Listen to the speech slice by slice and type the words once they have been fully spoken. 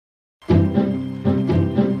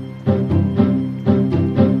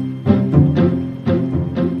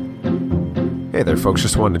Hey there, folks.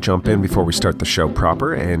 Just wanted to jump in before we start the show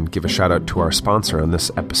proper and give a shout out to our sponsor on this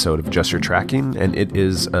episode of Just Your Tracking. And it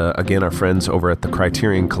is, again, our friends over at the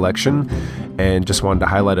Criterion Collection. And just wanted to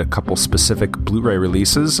highlight a couple specific Blu-ray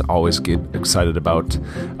releases. Always get excited about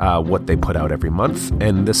what they put out every month.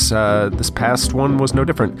 And this past one was no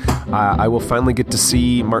different. I will finally get to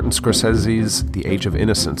see Martin Scorsese's The Age of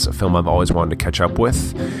Innocence, a film I've always wanted to catch up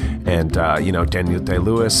with. And, Daniel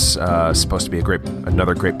Day-Lewis, supposed to be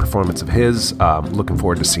another great performance of his. Looking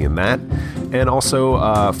forward to seeing that. And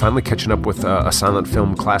also finally catching up with a silent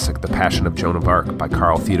film classic, The Passion of Joan of Arc by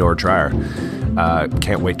Carl Theodor Dreyer.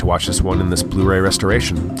 Can't wait to watch this one in this Blu-ray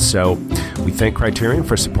restoration. So we thank Criterion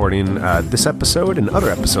for supporting this episode and other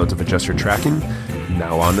episodes of Adjust Your Tracking.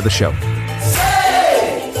 Now on to the show. Say,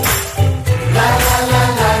 la, la, la,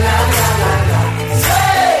 la, la, la, la.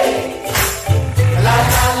 Say, la,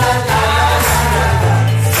 la, la, la, la, la.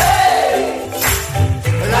 Say,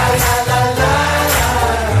 la, la, la, la.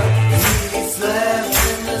 He slept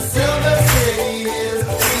in the silver city,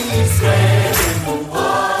 he slept in the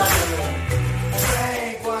water.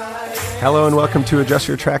 Drank wine. Hello and welcome to Adjust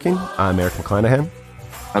Your Tracking. I'm Eric McClanahan.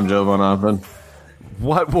 I'm Joe Von Hoffman.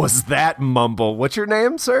 What was that mumble? What's your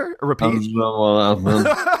name, sir? Repeat. I'm Joe Von Hoffman.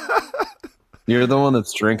 You're the one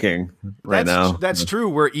that's drinking now. That's true.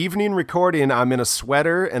 We're evening recording. I'm in a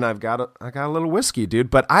sweater and I got a little whiskey, dude.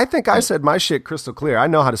 But I think I said my shit crystal clear. I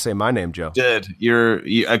know how to say my name, Joe. Because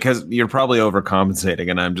you're probably overcompensating,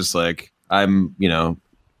 and I'm just like I'm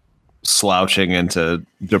slouching into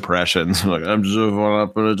depression. So I'm just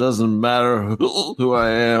but it doesn't matter who I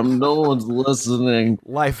am. No one's listening.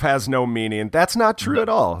 Life has no meaning. That's not true at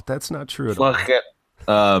all. That's not true at all. Fuck it.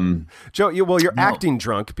 Joe, you're acting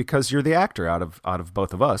drunk because you're the actor out of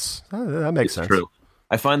both of us. That makes sense. True.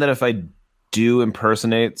 I find that if I do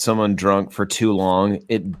impersonate someone drunk for too long,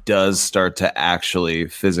 it does start to actually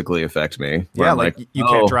physically affect me. Yeah, like you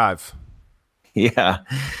can't drive. Yeah,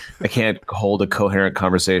 I can't hold a coherent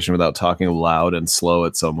conversation without talking loud and slow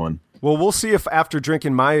at someone. Well, we'll see if after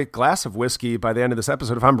drinking my glass of whiskey by the end of this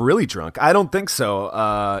episode, if I'm really drunk. I don't think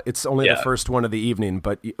so. It's only the first one of the evening,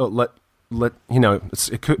 but it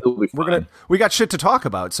could. We got shit to talk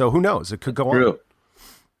about, so who knows? It could go on.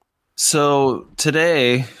 So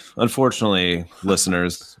today, unfortunately,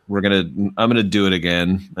 listeners, I'm gonna do it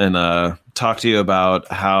again and talk to you about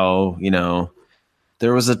how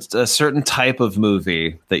there was a certain type of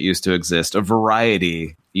movie that used to exist, a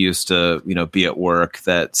variety used to, be at work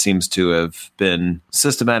that seems to have been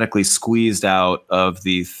systematically squeezed out of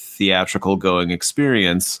the theatrical going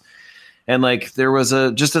experience. And there was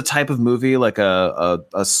just a type of movie, like a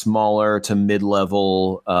smaller to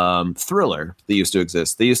mid-level thriller that used to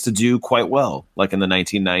exist. They used to do quite well. Like in the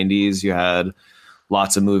 1990s, you had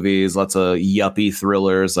lots of movies, lots of yuppie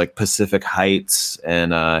thrillers like Pacific Heights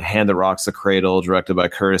and Hand That Rocks the Cradle, directed by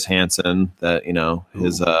Curtis Hanson. That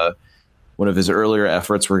his one of his earlier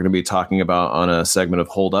efforts we're going to be talking about on a segment of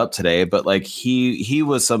Hold Up today. But he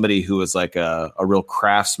was somebody who was like a real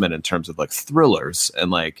craftsman in terms of thrillers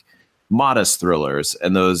and modest thrillers,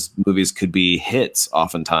 and those movies could be hits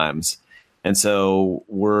oftentimes. And so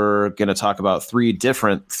we're going to talk about three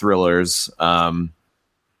different thrillers.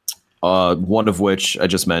 One of which I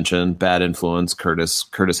just mentioned, Bad Influence,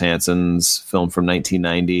 Curtis Hanson's film from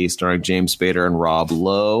 1990, starring James Spader and Rob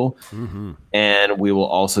Lowe. Mm-hmm. And we will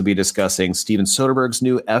also be discussing Steven Soderbergh's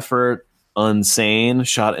new effort, Unsane,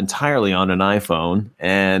 shot entirely on an iPhone,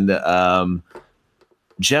 and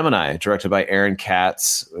Gemini, directed by Aaron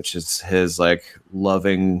Katz, which is his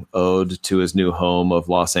loving ode to his new home of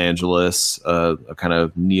Los Angeles, a kind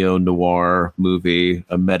of neo-noir movie,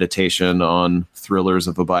 a meditation on thrillers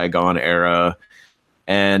of a bygone era,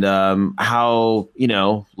 and how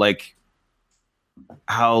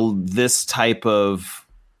this type of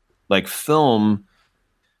film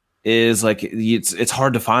is it's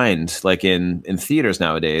hard to find in theaters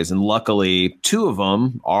nowadays, and luckily two of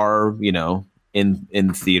them are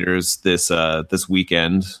in theaters this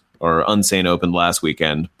weekend, or Unsane opened last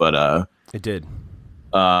weekend, but it did.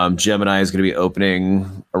 Gemini is going to be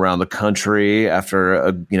opening around the country after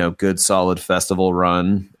a good solid festival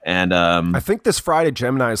run, and I think this Friday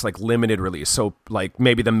Gemini is limited release, so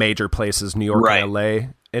maybe the major places, New York, right. and LA.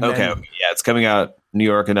 And it's coming out New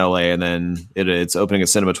York and LA, and then it's opening at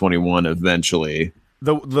Cinema 21 eventually.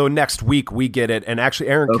 The next week we get it, and actually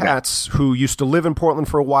Aaron Katz, who used to live in Portland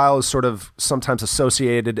for a while, is sort of sometimes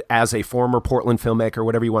associated as a former Portland filmmaker,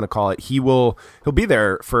 whatever you want to call it. He'll be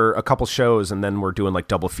there for a couple shows, and then we're doing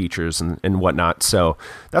double features and whatnot. So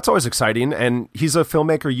that's always exciting. And he's a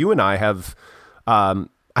filmmaker you and I have. I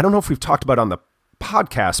don't know if we've talked about on the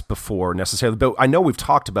podcast before necessarily, but I know we've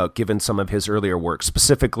talked about given some of his earlier work,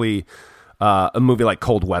 specifically a movie like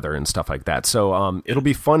Cold Weather and stuff like that. So it'll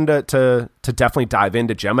be fun to definitely dive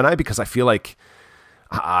into Gemini, because I feel like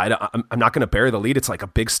I'm not going to bury the lead. It's like a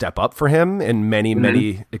big step up for him in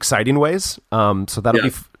many exciting ways. So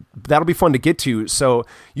that'll be fun to get to. So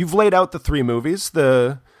you've laid out the three movies.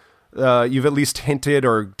 You've at least hinted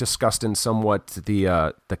or discussed in somewhat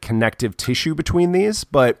the connective tissue between these,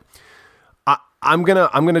 but I'm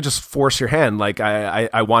gonna just force your hand. Like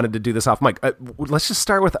I wanted to do this off mic. Let's just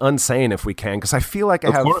start with Unsane if we can, because I feel like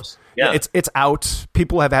Of course. Yeah. It's out.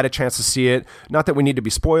 People have had a chance to see it. Not that we need to be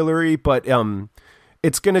spoilery, but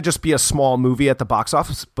it's gonna just be a small movie at the box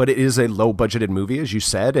office. But it is a low budgeted movie, as you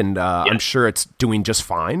said, and I'm sure it's doing just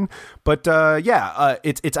fine. But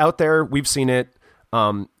it's out there. We've seen it.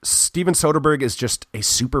 Steven Soderbergh is just a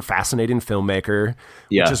super fascinating filmmaker,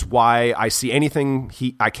 which is why I see anything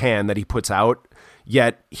I can that he puts out.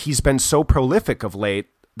 Yet he's been so prolific of late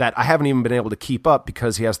that I haven't even been able to keep up,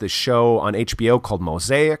 because he has this show on HBO called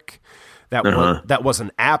Mosaic. That was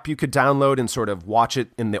an app you could download and sort of watch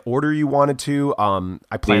it in the order you wanted to.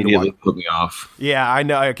 I plan to watch. Put me off. Yeah, I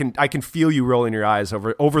know. I can feel you rolling your eyes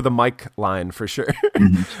over the mic line for sure.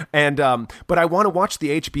 And but I want to watch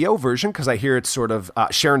the HBO version, because I hear it's sort of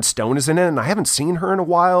Sharon Stone is in it, and I haven't seen her in a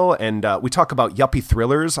while. And we talk about yuppie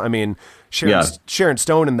thrillers. I mean, Sharon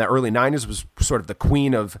Stone in the early 90s was sort of the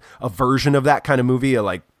queen of a version of that kind of movie,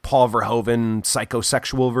 like Paul Verhoeven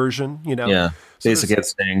psychosexual version, Yeah. So Basic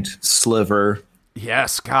Instinct, Sliver.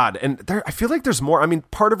 Yes, God. And I feel like there's more. I mean,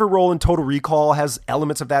 part of her role in Total Recall has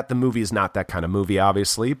elements of that. The movie is not that kind of movie,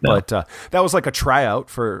 obviously, but that was like a tryout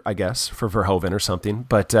for Verhoeven or something.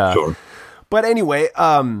 But Sure. But anyway,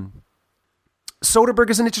 Soderbergh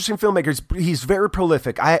is an interesting filmmaker. He's very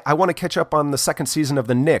prolific. I want to catch up on the second season of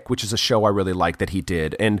The Knick, which is a show I really like that he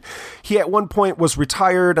did. And he at one point was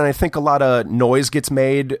retired, and I think a lot of noise gets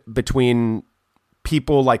made between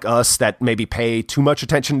people like us that maybe pay too much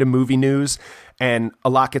attention to movie news, and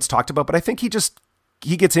a lot gets talked about. But I think he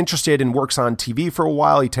gets interested and works on TV for a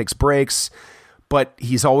while. He takes breaks, but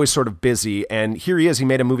he's always sort of busy. And here he is. He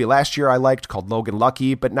made a movie last year I liked called Logan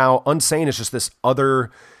Lucky, but now Unsane is just this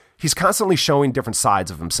other... He's constantly showing different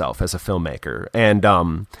sides of himself as a filmmaker. And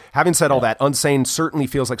having said all that, Unsane certainly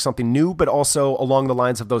feels like something new, but also along the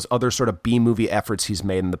lines of those other sort of B-movie efforts he's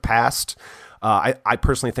made in the past. I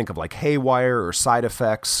personally think of like Haywire or Side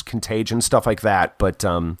Effects, Contagion, stuff like that. But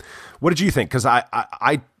what did you think? Because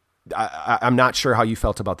I'm not sure how you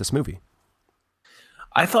felt about this movie.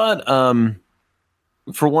 I thought,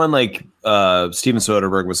 for one, like Steven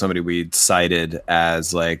Soderbergh was somebody we cited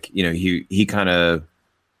as like, he kind of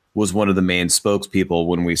was one of the main spokespeople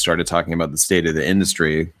when we started talking about the state of the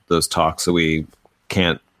industry, those talks that we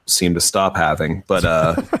can't seem to stop having. But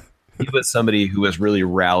he was somebody who was really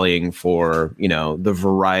rallying for, the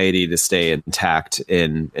variety to stay intact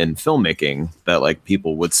in filmmaking, that like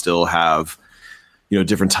people would still have,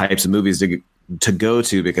 different types of movies to go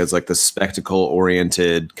to, because like the spectacle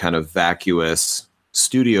oriented kind of vacuous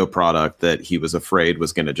studio product that he was afraid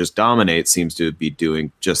was going to just dominate seems to be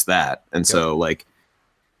doing just that. And so like,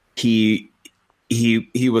 he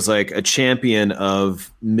was like a champion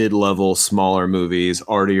of mid-level, smaller movies,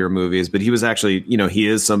 artier movies, but he was actually, he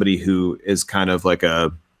is somebody who is kind of like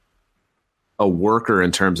a worker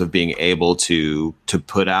in terms of being able to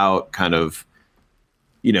put out kind of,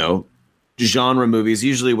 genre movies,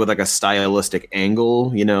 usually with like a stylistic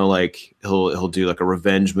angle, like he'll do like a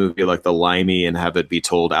revenge movie like The Limey and have it be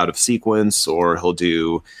told out of sequence, or he'll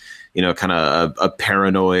do, kind of a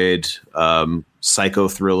paranoid, psycho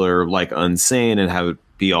thriller like Unsane and have it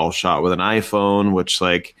be all shot with an iPhone, which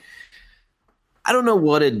like, I don't know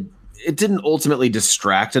what it didn't ultimately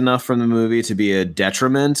distract enough from the movie to be a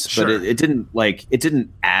detriment, Sure. but it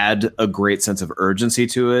didn't add a great sense of urgency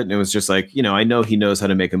to it. And it was just like, I know he knows how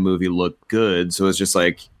to make a movie look good. So it's just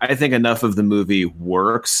like, I think enough of the movie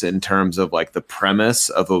works in terms of like the premise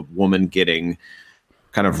of a woman getting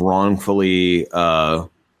kind of wrongfully,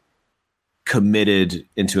 committed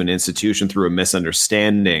into an institution through a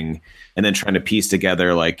misunderstanding, and then trying to piece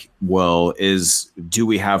together like, well, do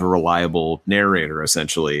we have a reliable narrator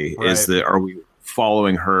essentially? Right. Are we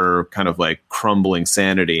following her kind of like crumbling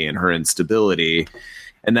sanity and her instability?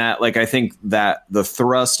 And that, like, I think that the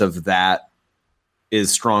thrust of that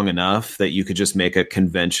is strong enough that you could just make a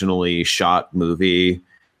conventionally shot movie.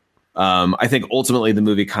 I think ultimately the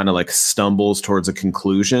movie kind of like stumbles towards a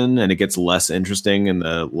conclusion and it gets less interesting in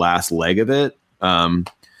the last leg of it. Agreed.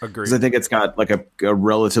 Because I think it's got like a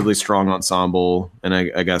relatively strong ensemble. And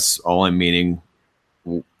I guess all I'm meaning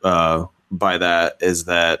by that is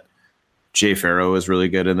that Jay Farrow is really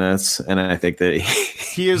good in this. And I think that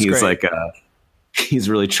He is he's great. like he's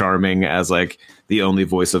really charming as like the only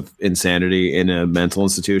voice of insanity in a mental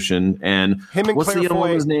institution. And him and what's Claire the other Foy,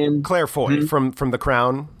 woman's name? Claire Foy from The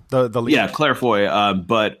Crown, the lead. Yeah, Claire Foy.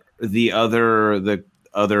 But the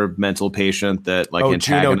other mental patient that like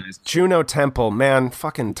antagonized Juno Temple, man,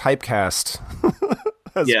 fucking typecast.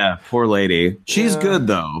 Yeah, poor lady. She's good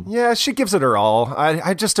though. Yeah, she gives it her all.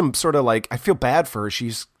 I just am sort of like, I feel bad for her.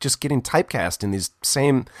 She's just getting typecast in these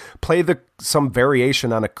some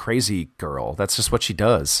variation on a crazy girl. That's just what she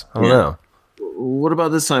does. I don't know. What about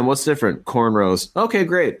this time? What's different? Cornrows. Okay,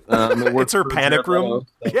 great. It's her panic room.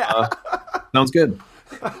 So, yeah. Sounds good.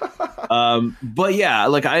 But yeah,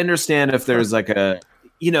 like I understand if there's like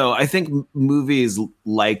I think movies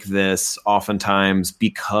like this oftentimes,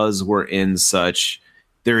 because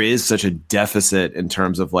there is such a deficit in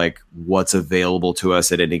terms of like what's available to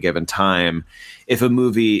us at any given time. If a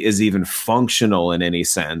movie is even functional in any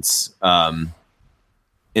sense,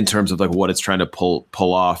 in terms of like what it's trying to pull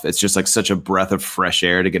off, it's just like such a breath of fresh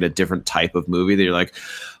air to get a different type of movie that you're like,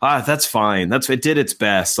 that's fine. It did its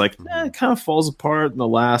best. Like it kind of falls apart in the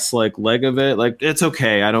last like leg of it. Like it's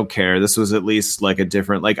okay. I don't care. This was at least like a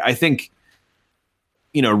different, like, I think,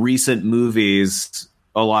 recent movies,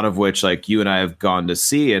 a lot of which like you and I have gone to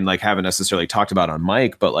see and like haven't necessarily talked about on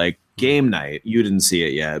mic, but like Game Night, you didn't see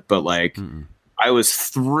it yet, but like I was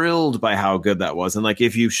thrilled by how good that was. And like,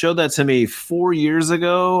 if you showed that to me 4 years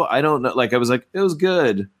ago, I don't know, like I was like, it was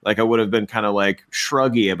good. Like I would have been kind of like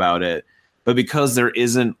shruggy about it, but because there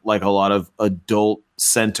isn't like a lot of adult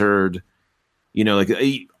centered, like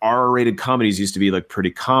R-rated comedies used to be like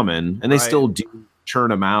pretty common, and they still do churn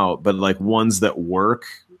them out, but like ones that work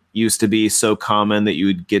used to be so common that you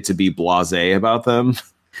would get to be blasé about them.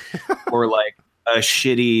 Or like a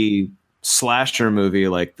shitty slasher movie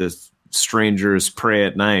like The Strangers Pray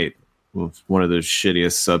at Night. Well, one of the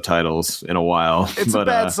shittiest subtitles in a while. It's a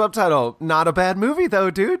bad subtitle. Not a bad movie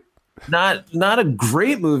though, dude. Not a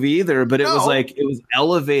great movie either, but it was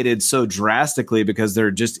elevated so drastically because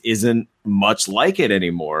there just isn't much like it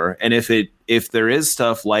anymore. And if there is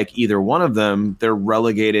stuff like either one of them, they're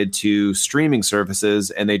relegated to streaming services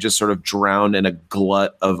and they just sort of drown in a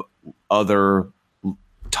glut of other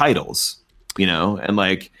titles, and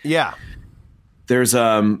like, yeah, there's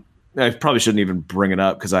I probably shouldn't even bring it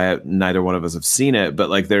up because neither one of us have seen it, but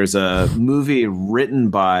like there's a movie written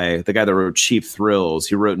by the guy that wrote Cheap Thrills.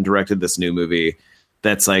 He wrote and directed this new movie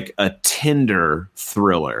that's like a Tinder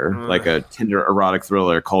thriller, like a Tinder erotic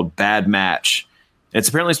thriller called Bad Match. It's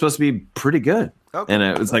apparently supposed to be pretty good. Okay. And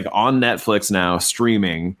it was like on Netflix now,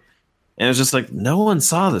 streaming. And it's just like, no one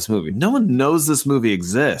saw this movie. No one knows this movie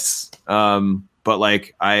exists. But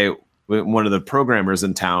like one of the programmers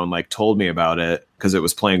in town like told me about it because it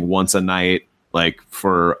was playing once a night, like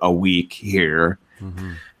for a week here.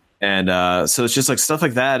 Mm-hmm. And so it's just like stuff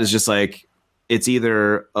like that is just like, it's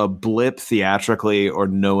either a blip theatrically or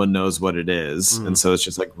no one knows what it is. And so it's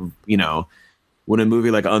just like, when a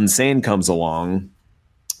movie like Unsane comes along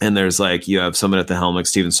and there's like, you have someone at the helm like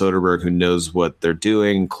Steven Soderbergh who knows what they're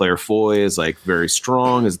doing. Claire Foy is like very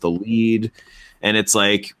strong as the lead. And it's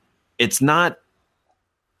like, it's not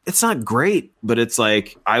great, but it's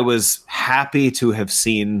like I was happy to have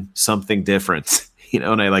seen something different,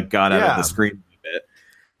 and I like got out of the screen a bit.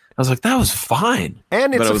 I was like, that was fine.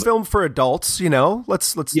 And it's a film for adults,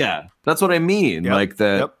 let's yeah, that's what I mean. Yep. Like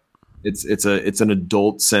that it's an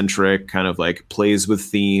adult centric kind of like plays with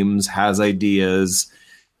themes, has ideas,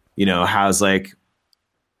 has like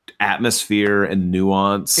atmosphere and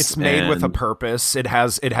nuance. It's made with a purpose. It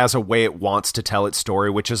has a way it wants to tell its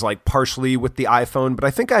story, which is like partially with the iPhone, but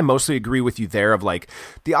I think I mostly agree with you there of like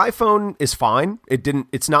the iPhone is fine.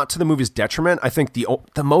 It's not to the movie's detriment. I think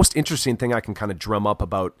the most interesting thing I can kind of drum up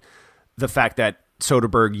about the fact that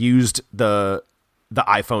Soderbergh used the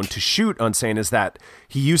iPhone to shoot Unsane is that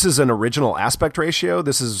he uses an original aspect ratio.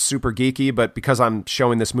 This is super geeky, but because I'm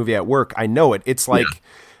showing this movie at work, I know it. It's like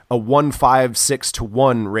a 1:5:6 to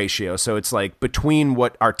 1 ratio. So it's like between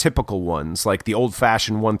what are typical ones, like the old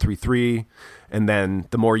fashioned 1:3:3 and then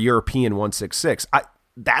the more European 1:6:6.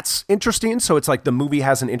 That's interesting. So it's like the movie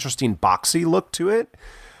has an interesting boxy look to it.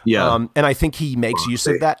 Yeah. And I think he makes use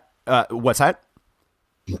of that. What's that?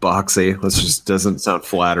 Boxy. That just doesn't sound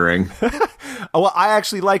flattering. Well, I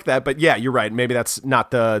actually like that, but yeah, you're right. Maybe that's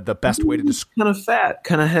not the best way to describe. Kind of fat,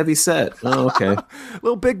 kind of heavy set. Oh, okay.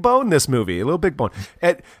 Little big bone. This movie, a little big bone.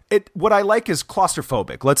 What I like is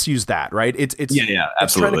claustrophobic. Let's use that, right? It's absolutely.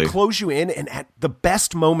 It's trying to close you in, and at the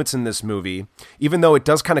best moments in this movie, even though it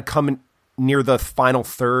does kind of come in near the final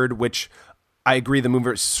third, which I agree the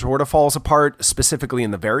movie sort of falls apart, specifically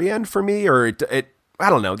in the very end for me, or it I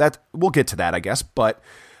don't know. That we'll get to that, I guess, but.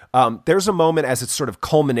 there's a moment as it's sort of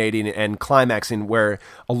culminating and climaxing where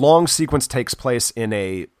a long sequence takes place in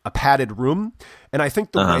a padded room. And I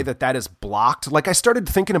think the way that is blocked, like I started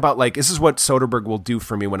thinking about like, this is what Soderbergh will do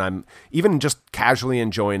for me when I'm even just casually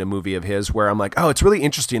enjoying a movie of his where I'm like, oh, it's really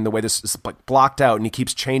interesting the way this is like blocked out and he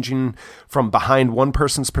keeps changing from behind one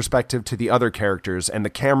person's perspective to the other characters and the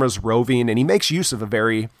camera's roving and he makes use of a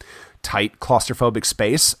very tight claustrophobic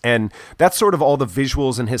space. And that's sort of all the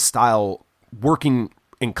visuals in his style working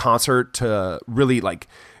in concert to really like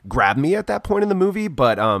grab me at that point in the movie.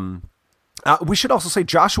 But, we should also say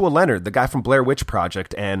Joshua Leonard, the guy from Blair Witch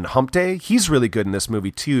Project and Hump Day, he's really good in this movie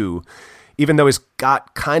too, even though he's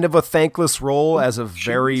got kind of a thankless role as a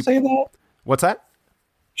very... Should we say that? What's that?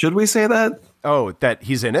 Should we say that? Oh, that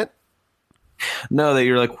he's in it? No, that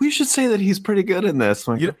you're like, we should say that he's pretty good in this.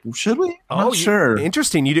 Like, should we? I'm not sure.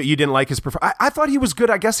 Interesting. You didn't like his performance. I thought he was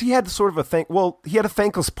good. I guess he had sort of he had a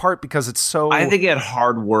thankless part because it's so... I think he had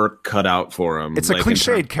hard work cut out for him. It's like a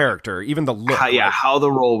cliched character, even the look. How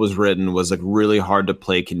the role was written was like really hard to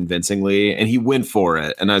play convincingly, and he went for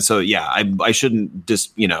it. And I shouldn't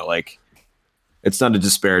just, like, it's not a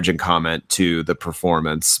disparaging comment to the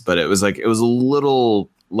performance, but it was a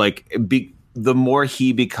little like... the more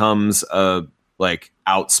he becomes a like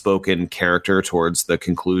outspoken character towards the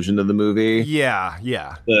conclusion of the movie,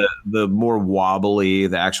 the more wobbly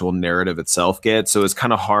the actual narrative itself gets. So it's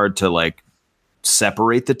kind of hard to like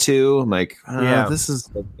separate the two. I'm like,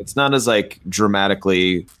 it's not as like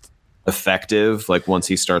dramatically effective. Like once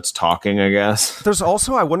he starts talking, I guess. There's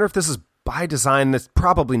also, I wonder if this is by design. That's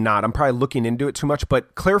probably not. I'm probably looking into it too much.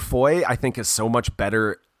 But Claire Foy, I think, is so much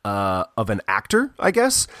better of an actor, I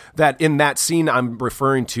guess, that in that scene I'm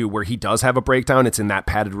referring to where he does have a breakdown, it's in that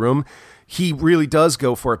padded room, he really does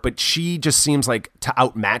go for it, but she just seems like to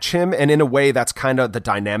outmatch him. And in a way, that's kind of the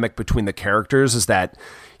dynamic between the characters, is that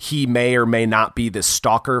he may or may not be this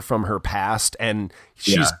stalker from her past, and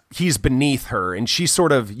he's beneath her. And she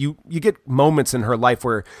sort of, you get moments in her life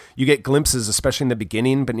where you get glimpses, especially in the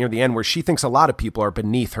beginning, but near the end, where she thinks a lot of people are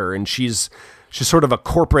beneath her, and she's sort of a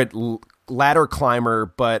corporate ladder climber,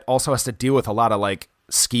 but also has to deal with a lot of like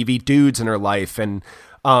skeevy dudes in her life. And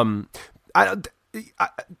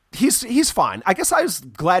he's fine. I guess I was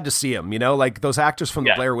glad to see him, like those actors from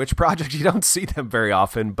the Blair Witch Project, you don't see them very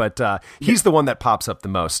often, but he's the one that pops up the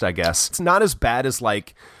most, I guess. It's not as bad as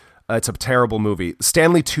like, it's a terrible movie.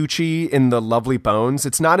 Stanley Tucci in The Lovely Bones.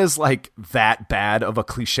 It's not as like that bad of a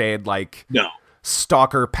cliched, like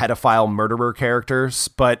stalker, pedophile, murderer characters,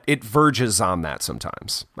 but it verges on that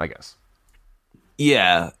sometimes, I guess.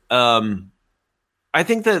 Yeah. I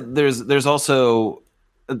think that there's also,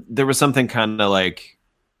 there was something kind of like,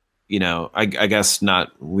 I guess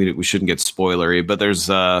not, we shouldn't get spoilery, but there's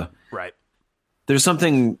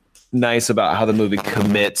something nice about how the movie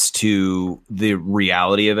commits to the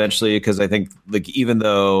reality eventually. Cause I think like, even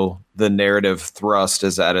though the narrative thrust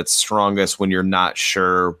is at its strongest when you're not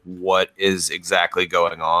sure what is exactly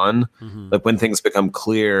going on, like when things become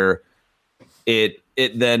clear, it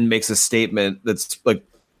then makes a statement that's like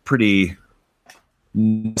pretty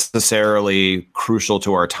necessarily crucial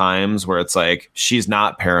to our times, where it's like, she's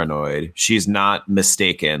not paranoid, she's not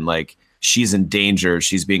mistaken, like she's in danger,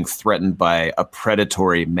 she's being threatened by a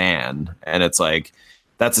predatory man. And it's like,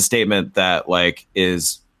 that's a statement that like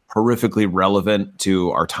is horrifically relevant to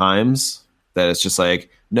our times, that it's just like,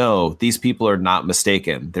 no, these people are not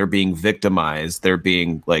mistaken, they're being victimized, they're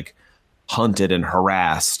being like hunted and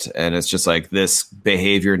harassed, and it's just like, this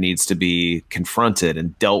behavior needs to be confronted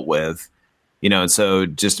and dealt with, and so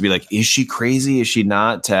just to be like, is she crazy, is she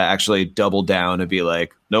not, to actually double down and be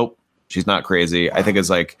like, nope, she's not crazy, I think is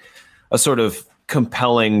like a sort of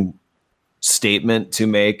compelling statement to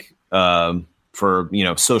make for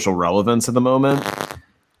social relevance at the moment.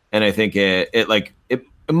 And I think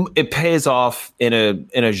it pays off in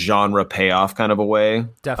a genre payoff kind of a way.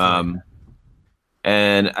 Definitely.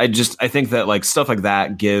 And I think that like stuff like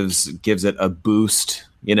that gives it a boost,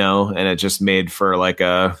 and it just made for like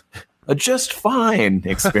a just fine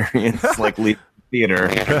experience, like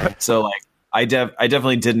theater. So like I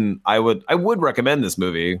definitely didn't. I would recommend this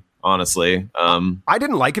movie, honestly. I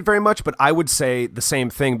didn't like it very much, but I would say the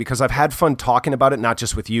same thing, because I've had fun talking about it, not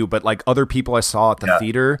just with you, but like other people I saw at the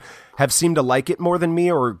theater have seemed to like it more than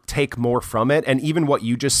me or take more from it. And even what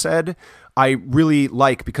you just said, I really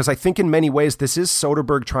like, because I think in many ways this is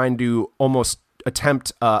Soderbergh trying to almost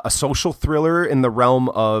attempt a social thriller in the realm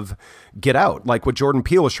of Get Out, like what Jordan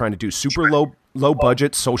Peele was trying to do, super low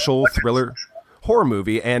budget social thriller horror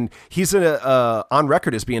movie. And he's on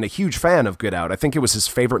record as being a huge fan of Get Out. I think it was his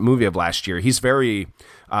favorite movie of last year. He's very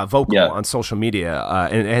vocal on social media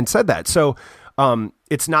and said that. So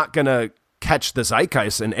it's not going to catch the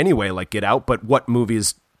zeitgeist in any way like Get Out, but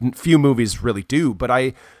few movies really do. But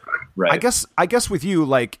I guess with you,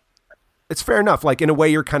 like, it's fair enough. Like, in a way,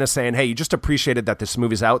 you're kind of saying, hey, you just appreciated that this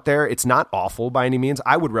movie's out there. It's not awful by any means.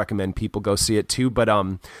 I would recommend people go see it too. But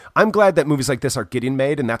I'm glad that movies like this are getting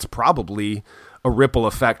made, and that's probably a ripple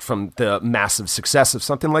effect from the massive success of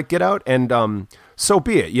something like Get Out. And so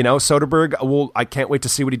be it. You know, Soderbergh, I can't wait to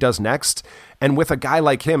see what he does next. And with a guy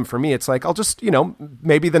like him, for me, it's like, I'll just,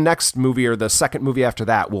 maybe the next movie or the second movie after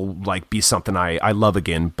that will like be something I love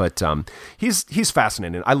again. But he's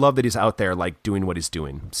fascinating. I love that he's out there like doing what he's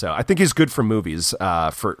doing. So I think he's good for movies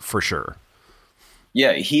for sure.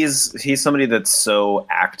 Yeah, he's somebody that's so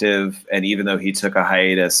active, and even though he took a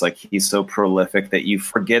hiatus, like, he's so prolific that you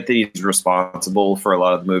forget that he's responsible for a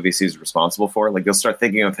lot of the movies he's responsible for. Like, you'll start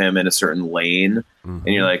thinking of him in a certain lane, and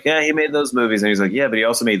you're like, yeah, he made those movies, and he's like, yeah, but he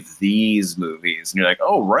also made these movies, and you're like,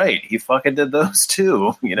 oh, right, he fucking did those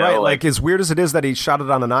too, Right, like as weird as it is that he shot it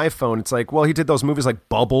on an iPhone, it's like, well, he did those movies like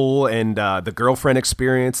Bubble and The Girlfriend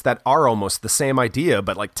Experience that are almost the same idea,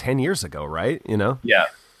 but like 10 years ago, right? Yeah.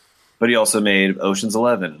 But he also made Ocean's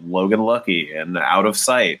 11, Logan Lucky, and Out of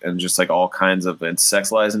Sight, and just like all kinds of, and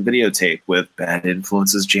Sex, Lies, and Videotape with Bad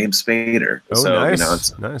Influences James Spader. Oh, so,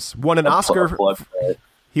 nice. Nice. Won an Oscar.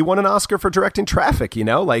 He won an Oscar for directing Traffic,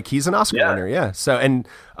 like he's an Oscar winner. Yeah. So, and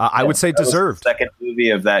I would say deserved. Second movie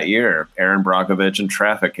of that year. Aaron Brockovich and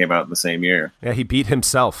Traffic came out in the same year. Yeah, he beat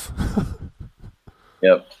himself.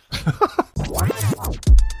 Yep.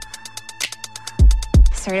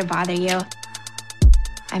 Sorry to bother you.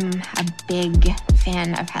 I'm a big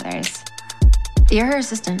fan of Heather's. You're her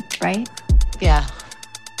assistant, right? Yeah.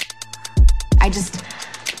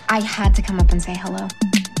 I had to come up and say hello.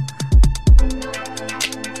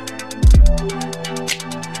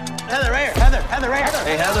 Heather, right here. Heather, right here.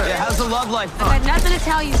 Hey, Heather. Yeah, how's the love life? I've got nothing to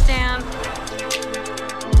tell you, Stan.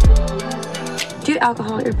 Do you have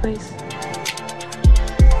alcohol at your place?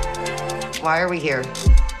 Why are we here?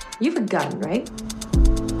 You have a gun, right?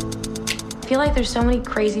 I feel like there's so many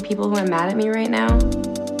crazy people who are mad at me right now.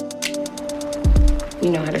 You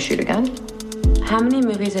know how to shoot a gun? How many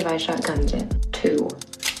movies have I shot guns in? 2.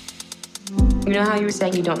 You know how you were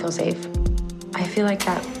saying you don't feel safe? I feel like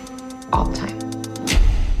that all the time.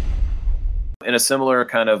 In a similar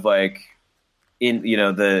kind of like, in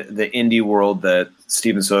the indie world that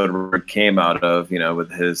Steven Soderbergh came out of,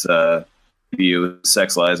 with his view,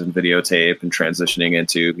 Sex, Lies, and Videotape, and transitioning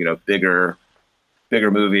into bigger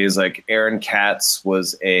movies. Like, Aaron Katz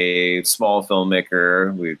was a small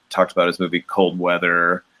filmmaker. We talked about his movie Cold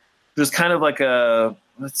Weather. It was kind of like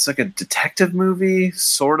it's like a detective movie,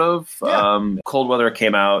 sort of. Yeah. Cold Weather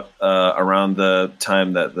came out around the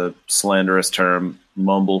time that the slanderous term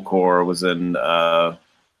mumblecore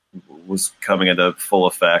was coming into full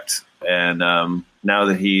effect. And now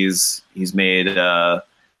that he's made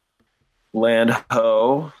Land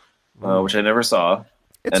Ho, which I never saw,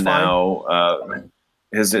 it's and fine. Now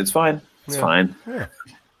it's fine. It's fine. Yeah.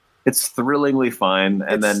 It's thrillingly fine.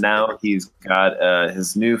 And then now he's got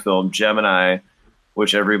his new film, Gemini,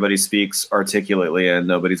 which everybody speaks articulately and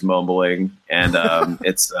nobody's mumbling. And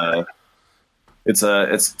it's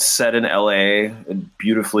set in LA. It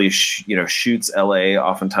beautifully shoots LA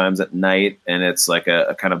oftentimes at night, and it's like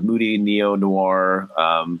a kind of moody neo-noir,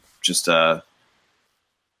 just a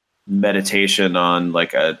meditation on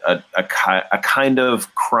like a kind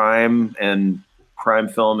of crime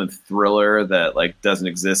film and thriller that like doesn't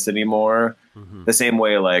exist anymore. Mm-hmm. The same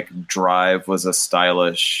way like Drive was a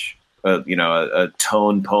stylish, a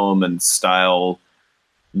tone poem and style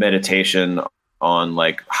meditation on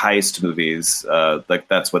like heist movies. Like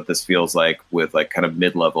that's what this feels like with like kind of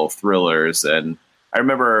mid-level thrillers. And I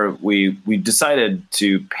remember we decided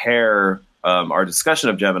to pair our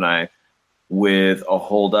discussion of Gemini with a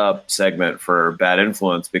hold up segment for Bad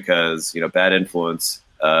Influence, because Bad Influence,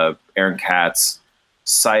 Aaron Katz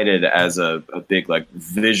cited as a big like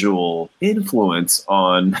visual influence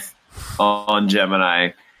on Gemini.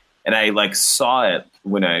 And I like saw it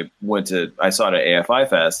when I saw it at AFI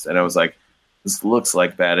Fest, and I was like, this looks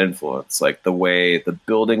like Bad Influence. Like the way the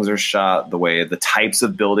buildings are shot, the way the types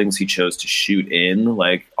of buildings he chose to shoot in,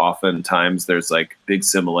 like oftentimes there's like big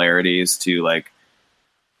similarities to like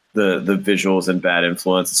the visuals in Bad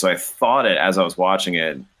Influence. So I thought it as I was watching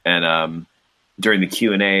it, and during the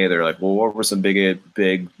Q&A, they're like, well, what were some big,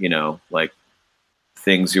 like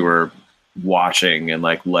things you were watching and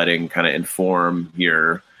like letting kind of inform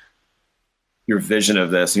your vision of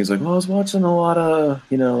this? And he's like, well, I was watching a lot of,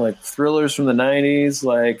 like thrillers from the 90s,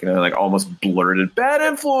 like, like almost blurted Bad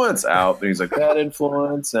Influence out. And he's like, Bad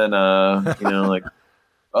Influence, and, like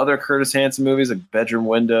other Curtis Hanson movies like Bedroom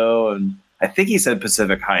Window. And I think he said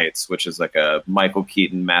Pacific Heights, which is like a Michael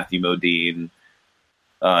Keaton, Matthew Modine,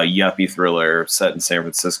 yuppie thriller set in San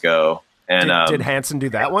Francisco. And did Hansen do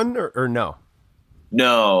that one or no?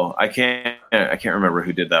 No, I can't remember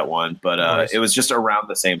who did that one, but it was just around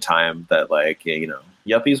the same time that, like, you know,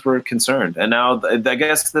 yuppies were concerned. And now I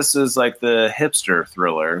guess this is like the hipster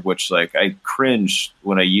thriller, which, like, I cringe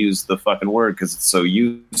when I use the fucking word because it's so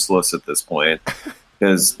useless at this point.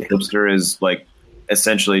 Because hipster is like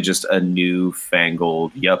essentially just a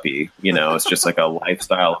newfangled yuppie. You know, it's just like a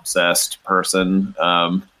lifestyle obsessed person.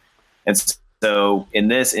 And so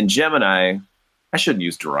in Gemini, I shouldn't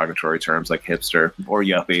use derogatory terms like hipster or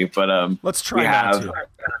yuppie, but let's try. We have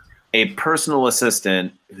a personal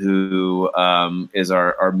assistant who is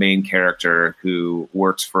our main character, who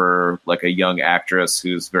works for like a young actress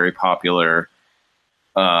who's very popular,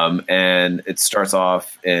 and it starts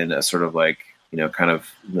off in a sort of like, you know, kind of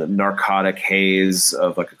the narcotic haze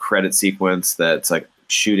of like a credit sequence that's like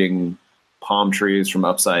shooting palm trees from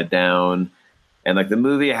upside down. And like the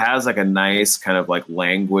movie has like a nice kind of like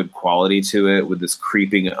languid quality to it with this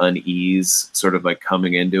creeping unease sort of like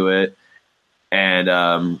coming into it.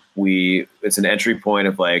 And it's an entry point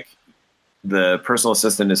of like the personal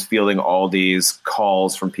assistant is fielding all these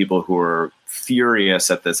calls from people who are furious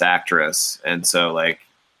at this actress. And so like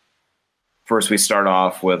first we start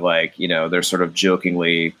off with like, you know, they're sort of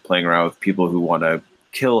jokingly playing around with people who want to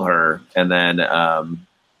kill her. And then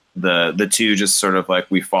the two just sort of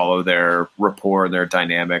like we follow their rapport and their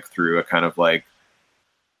dynamic through a kind of like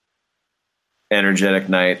energetic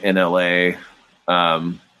night in LA.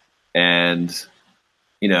 And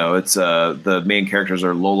you know, it's the main characters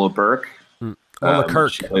are Lola Burke. Lola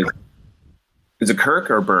Kirk. Is it Kirk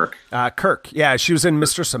or Burke? Kirk. Yeah, she was in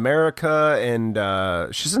Mistress America,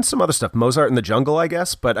 and she's in some other stuff. Mozart in the Jungle, I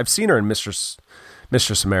guess, but I've seen her in Mistress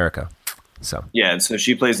America. So yeah, and so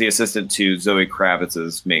she plays the assistant to Zoe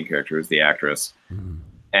Kravitz's main character, who's the actress,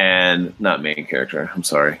 and not main character. I'm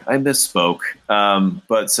sorry, I misspoke.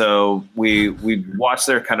 But so we watch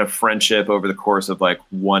their kind of friendship over the course of like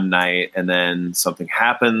one night, and then something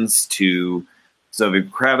happens to Zoe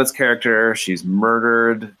Kravitz's character. She's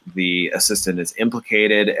murdered. The assistant is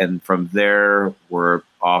implicated, and from there we're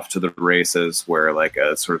off to the races, where like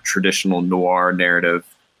a sort of traditional noir narrative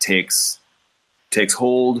takes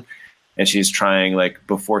hold. And she's trying, like,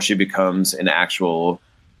 before she becomes an actual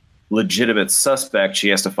legitimate suspect, she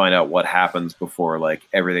has to find out what happens before, like,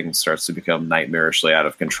 everything starts to become nightmarishly out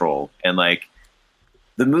of control. And, like,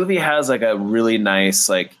 the movie has, like, a really nice,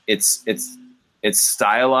 like, it's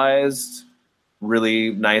stylized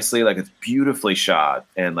really nicely. Like, it's beautifully shot.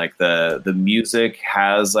 And, like, the music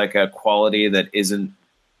has, like, a quality that isn't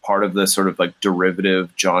part of the sort of like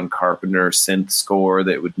derivative John Carpenter synth score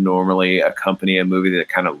that would normally accompany a movie that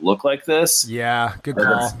kind of look like this. Yeah, good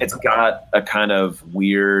call. It's got a kind of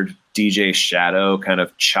weird DJ Shadow kind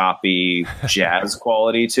of choppy jazz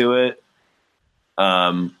quality to it.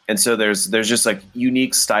 And so there's just like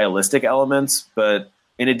unique stylistic elements, but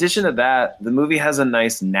in addition to that, the movie has a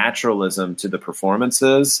nice naturalism to the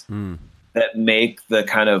performances. That make the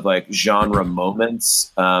kind of like genre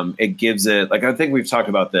moments. It gives it, like, I think we've talked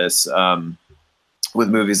about this with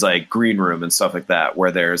movies like Green Room and stuff like that,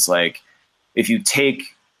 where there's like, if you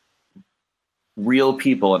take real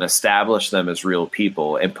people and establish them as real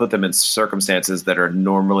people and put them in circumstances that are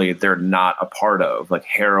normally they're not a part of, like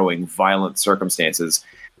harrowing, violent circumstances,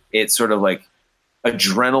 it sort of like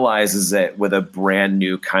adrenalizes it with a brand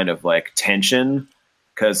new kind of like tension.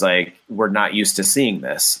 Because like we're not used to seeing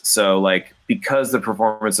this. So like because the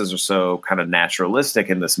performances are so kind of naturalistic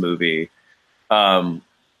in this movie,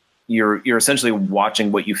 you're essentially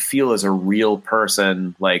watching what you feel as a real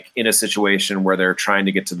person, like in a situation where they're trying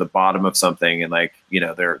to get to the bottom of something, and like, you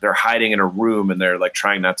know, they're hiding in a room and they're like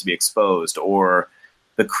trying not to be exposed, or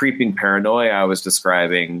the creeping paranoia I was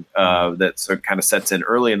describing that sort of kind of sets in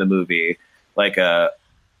early in the movie, like a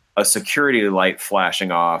security light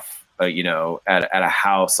flashing off. You know, at a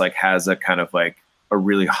house, like has a kind of like a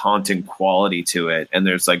really haunting quality to it. And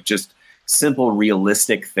there's like just simple,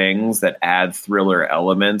 realistic things that add thriller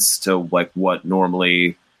elements to like what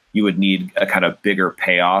normally you would need a kind of bigger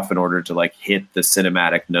payoff in order to like hit the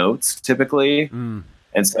cinematic notes typically.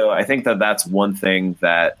 And so I think that that's one thing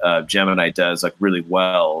that Gemini does like really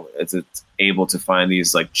well, is it's able to find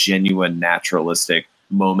these like genuine naturalistic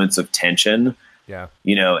moments of tension. Yeah.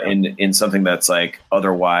 You know, in something that's like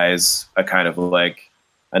otherwise a kind of like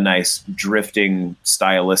a nice drifting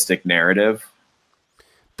stylistic narrative.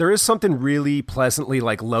 There is something really pleasantly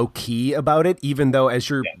like low key about it, even though, as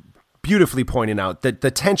you're beautifully pointing out, that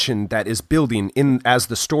the tension that is building in as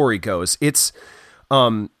the story goes, it's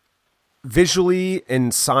visually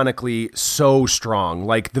and sonically so strong.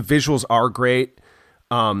 Like the visuals are great.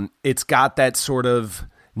 It's got that sort of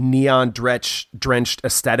neon drenched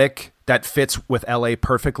aesthetic that fits with LA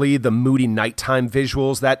perfectly. The moody nighttime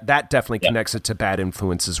visuals that definitely connects it to Bad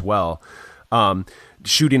Influence as well.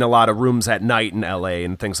 Shooting a lot of rooms at night in LA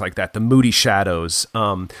and things like that. The moody shadows.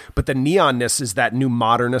 But the neonness is that new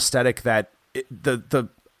modern aesthetic that the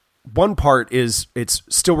one part is it's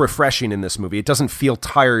still refreshing in this movie. It doesn't feel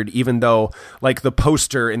tired, even though like the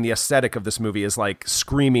poster and the aesthetic of this movie is like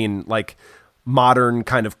screaming like modern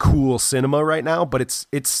kind of cool cinema right now. But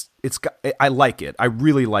it's I like it. I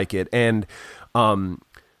really like it. And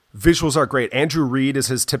visuals are great. Andrew Reed is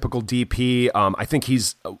his typical DP. I think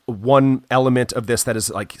he's one element of this that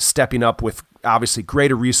is like stepping up with obviously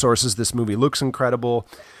greater resources. This movie looks incredible.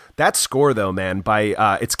 That score, though, man, by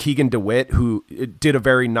it's Keegan DeWitt, who did a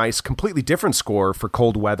very nice, completely different score for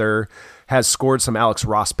Cold Weather, has scored some Alex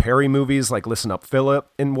Ross Perry movies like Listen Up,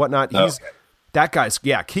 Philip and whatnot. That guy's,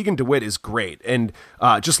 Keegan DeWitt is great. And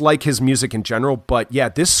just like his music in general. But yeah,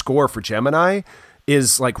 this score for Gemini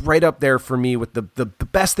is like right up there for me with the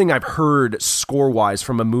best thing I've heard score-wise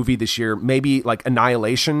from a movie this year. Maybe like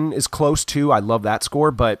Annihilation is close to. I love that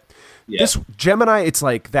score. But this Gemini, it's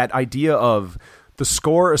like that idea of the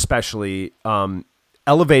score especially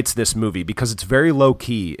elevates this movie because it's very low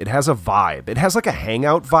key. It has a vibe. It has like a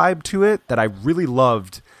hangout vibe to it that I really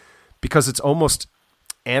loved because it's almost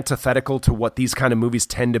antithetical to what these kind of movies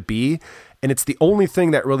tend to be. And it's the only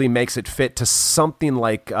thing that really makes it fit to something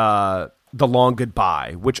like The Long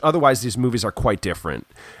Goodbye, which otherwise these movies are quite different.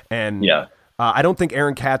 And I don't think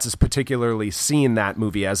Aaron Katz is particularly seeing that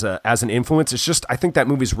movie as an influence. It's just, I think that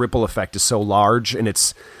movie's ripple effect is so large and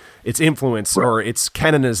its influence or its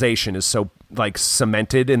canonization is so like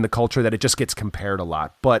cemented in the culture that it just gets compared a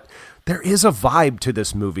lot. But there is a vibe to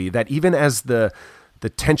this movie that even as the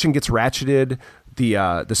tension gets ratcheted,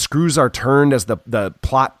 the screws are turned as the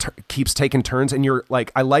plot keeps taking turns, and you're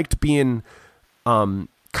like, I liked being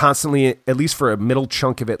constantly, at least for a middle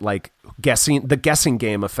chunk of it, like the guessing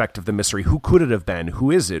game effect of the mystery. Who could it have been?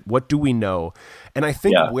 Who is it? What do we know? And I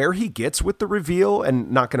think where he gets with the reveal,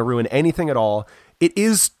 and not going to ruin anything at all, it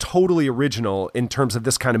is totally original in terms of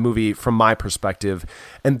this kind of movie from my perspective.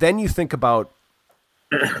 And then you think about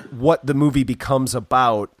what the movie becomes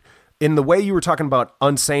about in the way you were talking about.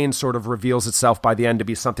 Unsane sort of reveals itself by the end to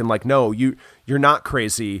be something like, no, you're not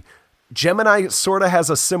crazy. Gemini sort of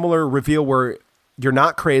has a similar reveal where you're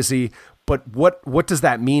not crazy, but what does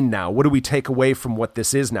that mean now? What do we take away from what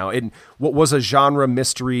this is now? And what was a genre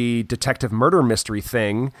mystery, detective murder mystery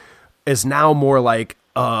thing is now more like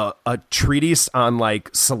a treatise on like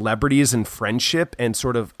celebrities and friendship and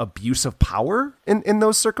sort of abuse of power in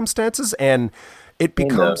those circumstances. And it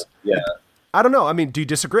becomes, I don't know. I mean, do you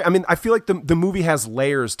disagree? I mean, I feel like the movie has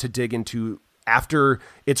layers to dig into after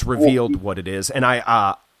it's revealed what it is. And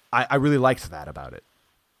I really liked that about it.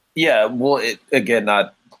 Yeah. Well,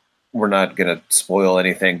 we're not going to spoil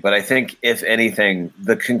anything, but I think if anything,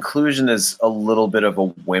 the conclusion is a little bit of a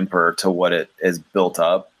whimper to what it is built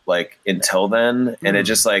up like until then. And it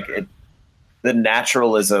just like the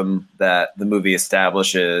naturalism that the movie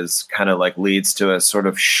establishes kind of like leads to a sort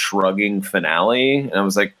of shrugging finale. And I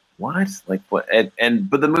was like, what? Like what?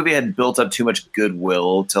 But the movie had built up too much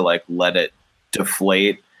goodwill to like let it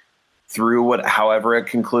deflate through however it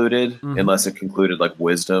concluded, unless it concluded like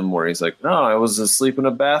wisdom, where he's like, no, I was asleep in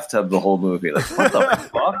a bathtub the whole movie. Like, what the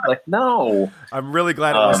fuck? Like, no. I'm really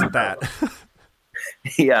glad it wasn't that.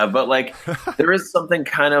 Yeah, but like, there is something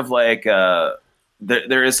kind of like,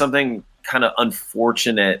 there is something kind of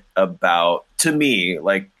unfortunate about, to me,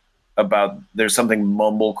 like, there's something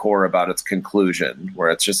mumblecore about its conclusion, where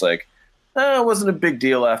it's just like, it wasn't a big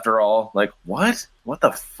deal after all. Like, what? What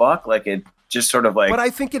the fuck? Like, it just sort of like... But I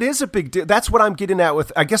think it is a big deal. That's what I'm getting at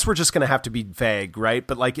with... I guess we're just going to have to be vague, right?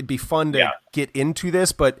 But like, it'd be fun to get into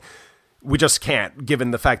this, but we just can't,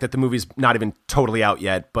 given the fact that the movie's not even totally out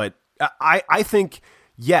yet. But I think,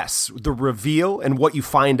 yes, the reveal and what you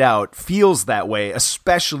find out feels that way,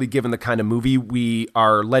 especially given the kind of movie we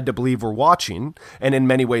are led to believe we're watching. And in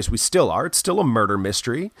many ways, we still are. It's still a murder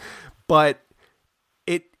mystery. But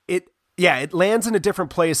it lands in a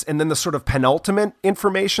different place. And then the sort of penultimate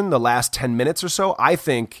information, the last 10 minutes or so, I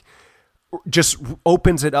think just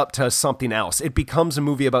opens it up to something else. It becomes a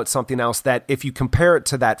movie about something else that if you compare it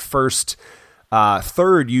to that first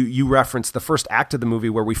third, you reference the first act of the movie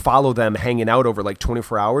where we follow them hanging out over like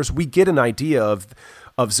 24 hours. We get an idea of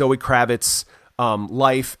Zoe Kravitz's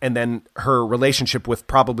life and then her relationship with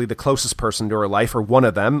probably the closest person to her life, or one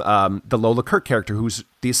of them, the Lola Kirk character, who's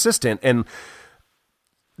the assistant. And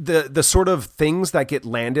the sort of things that get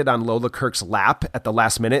landed on Lola Kirk's lap at the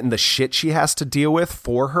last minute and the shit she has to deal with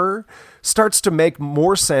for her starts to make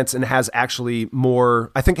more sense and has actually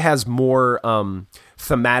more, I think it has more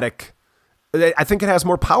thematic, I think it has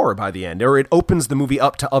more power by the end, or it opens the movie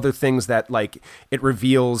up to other things that like it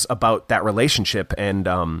reveals about that relationship. And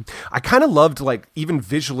I kind of loved, like, even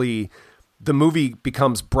visually, the movie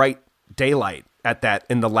becomes bright daylight at that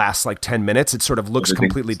in the last like 10 minutes. It sort of looks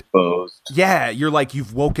completely exposed. Yeah, you're like,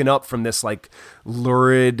 you've woken up from this like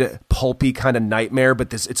lurid, pulpy kind of nightmare,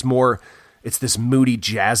 but it's this moody,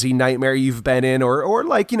 jazzy nightmare you've been in, or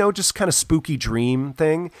like, you know, just kind of spooky dream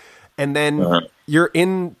thing. And then you're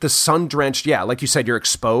in the sun-drenched, yeah, like you said, you're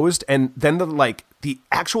exposed. And then the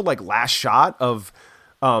actual like last shot of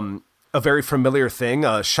a very familiar thing,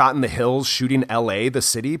 a shot in the hills shooting LA, the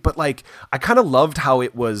city. But like, I kind of loved how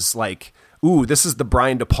it was like, ooh, this is the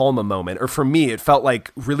Brian De Palma moment. Or for me, it felt like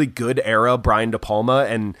really good era Brian De Palma,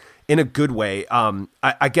 and in a good way.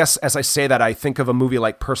 I guess as I say that, I think of a movie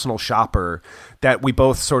like Personal Shopper that we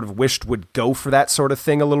both sort of wished would go for that sort of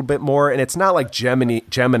thing a little bit more. And it's not like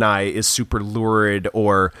Gemini is super lurid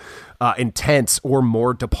or intense or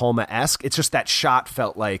more De Palma-esque. It's just that shot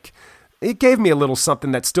felt like it gave me a little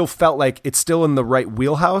something that still felt like it's still in the right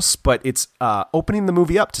wheelhouse, but it's opening the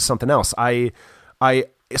movie up to something else. I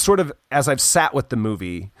sort of, as I've sat with the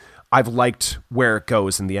movie, I've liked where it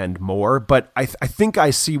goes in the end more, but I think I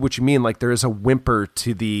see what you mean. Like, there is a whimper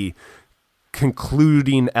to the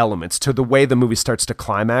concluding elements, to the way the movie starts to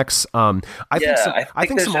climax. I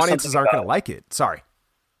think some audiences aren't going to like it. Sorry.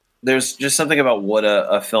 There's just something about what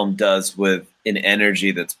a film does with an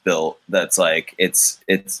energy that's built. That's like, it's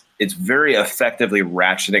very effectively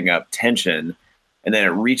ratcheting up tension, and then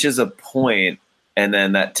it reaches a point, and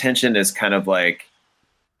then that tension is kind of like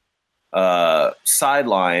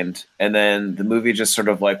sidelined, and then the movie just sort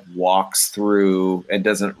of like walks through and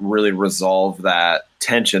doesn't really resolve that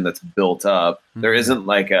tension that's built up. Mm-hmm. There isn't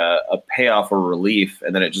like a payoff or relief,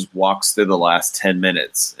 and then it just walks through the last 10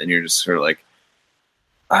 minutes, and you're just sort of like,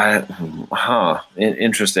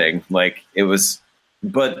 interesting. Like, it was,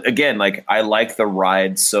 but again, like, I like the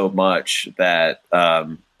ride so much that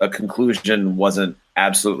a conclusion wasn't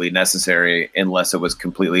absolutely necessary unless it was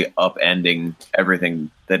completely upending everything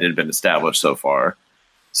that had been established so far.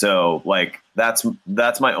 So like, that's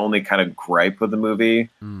my only kind of gripe with the movie,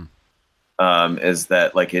 is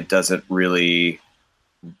that like, it doesn't really,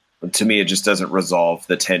 to me, it just doesn't resolve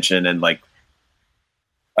the tension. And like,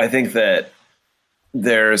 I think that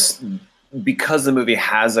because the movie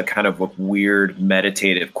has a kind of a weird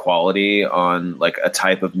meditative quality on like a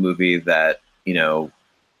type of movie that, you know,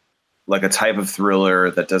 like a type of thriller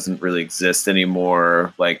that doesn't really exist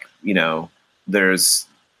anymore. Like, you know, there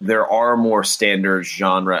are more standard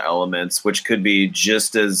genre elements, which could be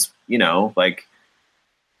just as, you know, like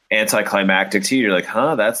anticlimactic to you. You're like,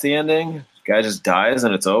 huh, that's the ending? Guy just dies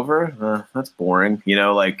and it's over? That's boring. You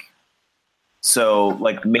know, like, so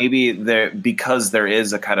like maybe because there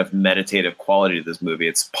is a kind of meditative quality to this movie,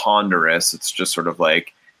 it's ponderous. It's just sort of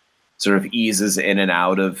eases in and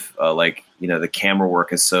out of like, you know, the camera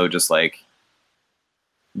work is so just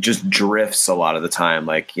drifts a lot of the time,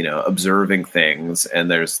 like, you know, observing things. And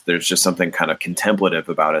there's just something kind of contemplative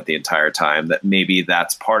about it the entire time, that maybe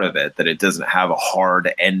that's part of it, that it doesn't have a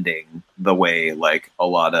hard ending the way like a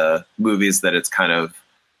lot of movies that it's kind of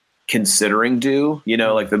considering do, you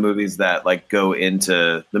know, like the movies that like go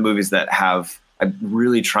into the movies that have, I'm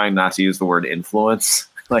really trying not to use the word influence.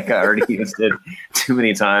 Like, I already used it too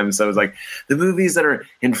many times. So I was like, the movies that are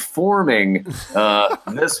informing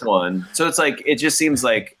this one. So it's like, it just seems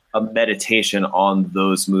like a meditation on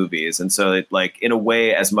those movies. And so it, like, in a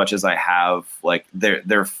way, as much as I have like it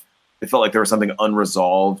felt like there was something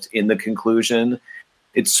unresolved in the conclusion,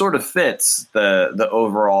 it sort of fits the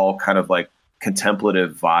overall kind of like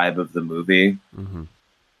contemplative vibe of the movie,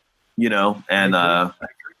 you know? And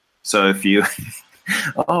so if you...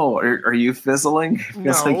 Oh, are you fizzling? It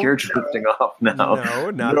feels like you're drifting off now. No,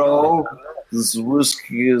 not at all. This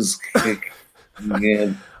whiskey is kicking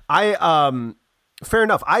in. Fair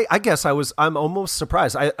enough. I guess I'm almost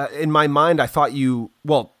surprised. In my mind, I thought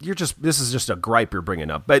this is just a gripe you're bringing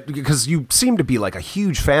up, but because you seem to be like a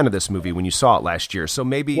huge fan of this movie when you saw it last year. So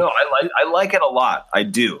maybe. No, I like it a lot. I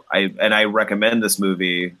do. I recommend this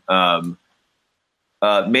movie.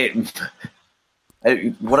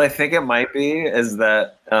 What I think it might be is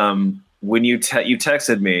that when you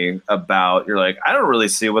texted me about, you're like, I don't really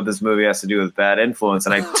see what this movie has to do with Bad Influence,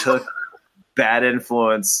 and I took Bad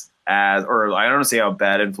Influence as, or I don't see how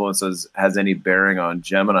Bad Influence has any bearing on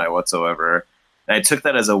Gemini whatsoever. And I took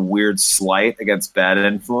that as a weird slight against Bad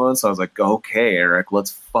Influence. I was like, okay, Eric,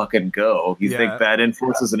 let's fucking go. You think Bad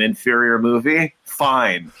Influence is an inferior movie?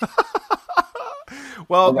 Fine.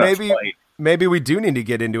 Well, maybe we do need to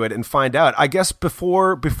get into it and find out. I guess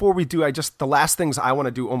before we do, the last things I want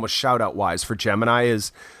to do almost shout out wise for Gemini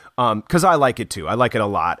is because I like it too. I like it a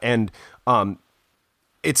lot. And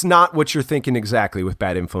it's not what you're thinking exactly with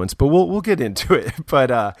Bad Influence, but we'll get into it.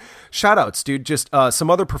 But shout outs, dude. Just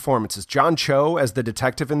some other performances. John Cho as the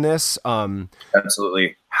detective in this.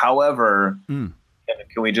 Absolutely. However, can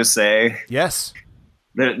we just say yes,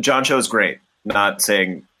 John Cho is great. I'm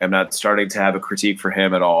not starting to have a critique for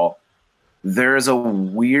him at all. There's a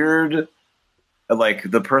weird,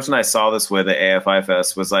 like the person I saw this with at AFI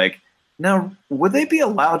Fest was like, now would they be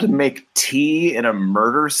allowed to make tea in a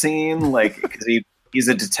murder scene? Like, because he's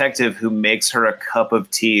a detective who makes her a cup of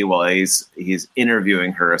tea while he's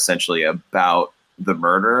interviewing her essentially about the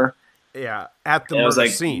murder. Yeah, at the murder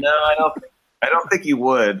scene. No, I don't think you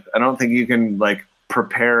would. I don't think you can like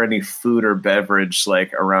prepare any food or beverage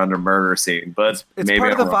like around a murder scene. But it's maybe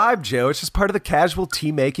part of the vibe, Joe. It's just part of the casual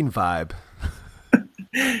tea making vibe.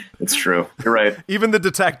 It's true. You're right. Even the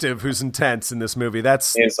detective who's intense in this movie,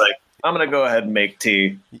 it's like, I'm gonna go ahead and make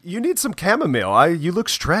tea. You need some chamomile. You look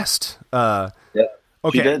stressed. Yeah.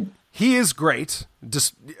 Okay. She did. He is great.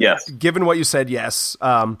 Just yes. Given what you said, yes.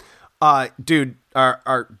 Dude,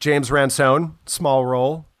 our James Ransone, small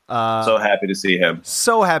role. So happy to see him.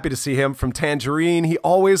 So happy to see him from Tangerine. He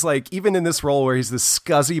always even in this role where he's this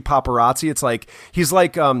scuzzy paparazzi, it's like he's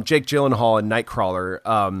like Jake Gyllenhaal in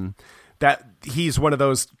Nightcrawler. That he's one of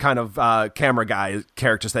those kind of camera guy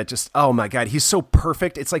characters that just, oh my God, he's so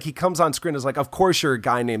perfect. It's like he comes on screen as like, of course you're a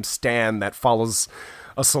guy named Stan that follows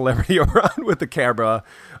a celebrity around with the camera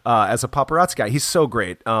as a paparazzi guy. He's so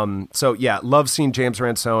great. So yeah, love seeing James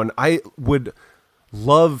Ransone. I would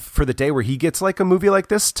love for the day where he gets like a movie like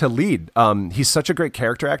this to lead. He's such a great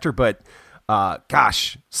character actor, but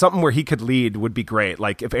gosh, something where he could lead would be great.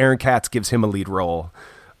 Like if Aaron Katz gives him a lead role,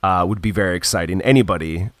 would be very exciting.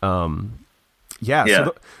 Anybody.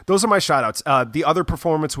 So those are my shout outs. The other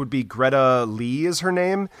performance would be Greta Lee is her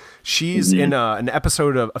name. She's in a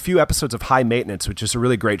few episodes of High Maintenance, which is a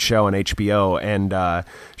really great show on HBO. And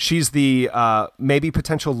she's the maybe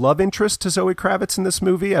potential love interest to Zoe Kravitz in this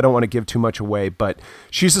movie. I don't want to give too much away, but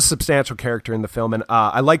she's a substantial character in the film. And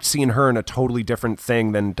I liked seeing her in a totally different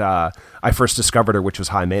thing than I first discovered her, which was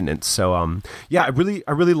High Maintenance. So I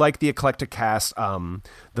really like the eclectic cast, the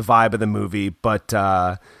vibe of the movie, but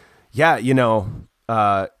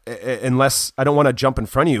unless I don't want to jump in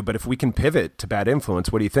front of you, but if we can pivot to Bad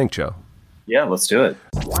Influence, what do you think, Joe? Yeah, let's do it.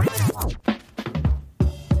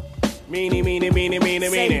 Meanie, meanie, meanie, meanie,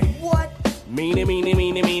 meanie. What? Meanie, meanie,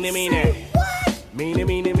 meanie, meanie, meanie. What? Meanie,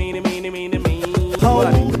 meanie, meanie, meanie, meanie, meanie. Hold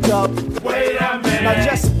up. Wait a minute. Now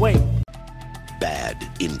just wait. Bad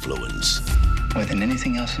Influence. More than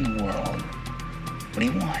anything else in the world, what do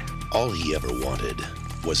you want? All he ever wanted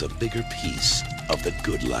was a bigger piece of the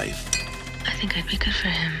good life. I think I'd be good for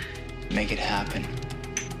him. Make it happen.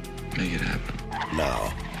 Make it happen.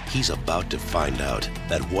 Now, he's about to find out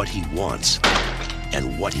that what he wants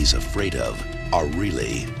and what he's afraid of are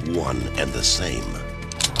really one and the same.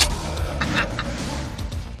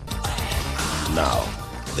 Now,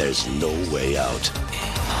 there's no way out.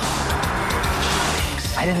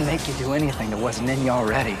 I didn't make you do anything that wasn't in you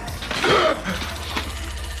already.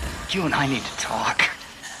 You and I need to talk.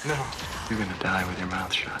 No. You're gonna die with your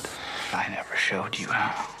mouth shut. I never showed you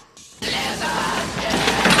how.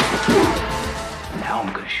 Now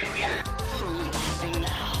I'm gonna show you.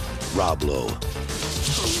 Rob Lowe.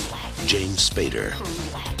 James Spader.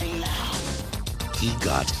 He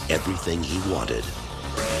got everything he wanted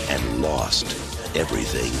and lost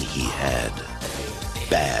everything he had.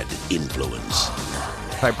 Bad Influence.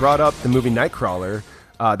 I brought up the movie Nightcrawler.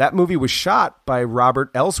 That movie was shot by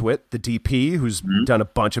Robert Elswit, the DP, who's done a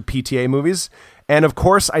bunch of PTA movies. And of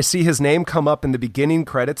course, I see his name come up in the beginning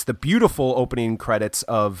credits, the beautiful opening credits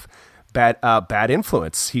of Bad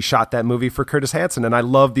Influence. He shot that movie for Curtis Hanson, and I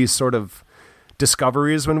love these sort of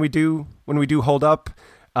discoveries when we do Hold Up.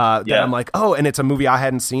 That I'm like, oh, and it's a movie I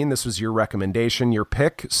hadn't seen. This was your recommendation, your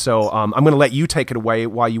pick. So I'm going to let you take it away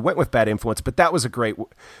while you went with Bad Influence. But that was a great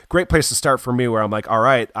place to start for me, where I'm like, all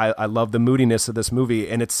right, I love the moodiness of this movie.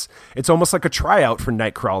 And it's almost like a tryout for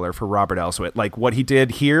Nightcrawler for Robert Elswit. Like what he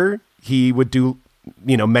did here, he would do,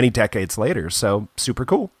 many decades later. So super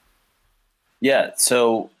cool. Yeah.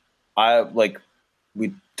 So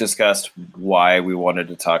we discussed why we wanted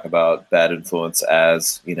to talk about Bad Influence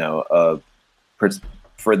as,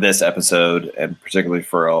 for this episode, and particularly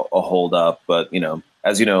for a Hold Up. But,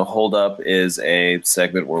 as you know, Hold Up is a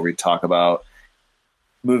segment where we talk about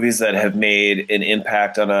movies that have made an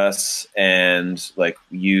impact on us and like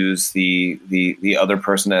use the other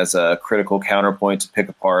person as a critical counterpoint to pick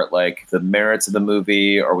apart like the merits of the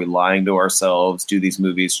movie. Are we lying to ourselves? Do these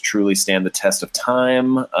movies truly stand the test of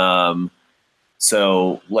time?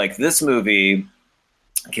 So like this movie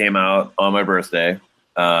came out on my birthday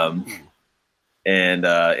and in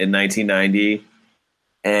 1990,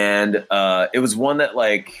 and it was one that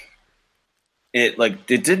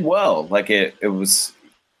it did well. Like it was,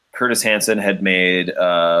 Curtis Hanson had made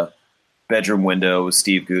Bedroom Window with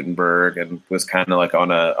Steve Guttenberg and was kind of like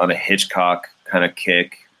on a Hitchcock kind of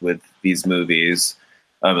kick with these movies,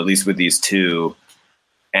 at least with these two.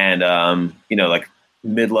 And like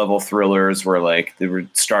mid-level thrillers were like they were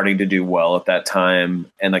starting to do well at that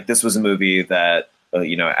time. And like this was a movie that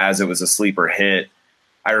as it was a sleeper hit,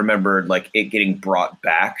 I remembered like it getting brought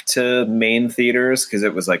back to main theaters because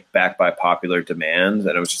it was like backed by popular demand.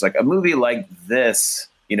 And it was just like a movie like this,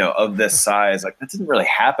 of this size, like that didn't really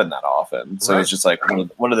happen that often. So It's just like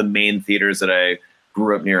one of the main theaters that I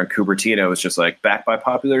grew up near in Cupertino was just like backed by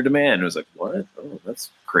popular demand. It was like, what? Oh, that's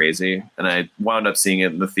crazy. And I wound up seeing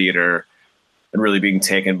it in the theater and really being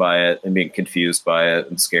taken by it and being confused by it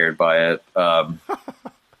and scared by it.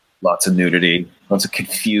 Lots of nudity, lots of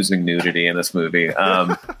confusing nudity in this movie.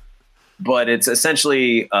 But it's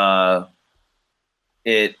essentially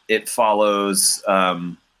it follows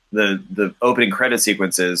the opening credit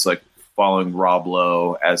sequences like following Rob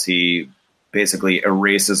Lowe as he basically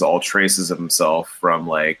erases all traces of himself from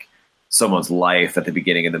like someone's life at the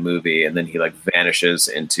beginning of the movie, and then he like vanishes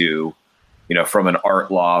into from an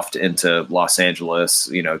art loft into Los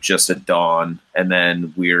Angeles just at dawn. And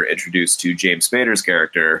then we're introduced to James Spader's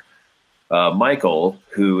character, Michael,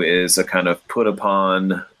 who is a kind of put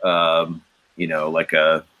upon, like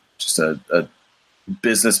a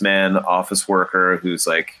businessman, office worker who's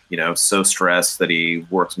like, so stressed that he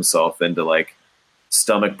works himself into like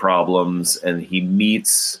stomach problems, and he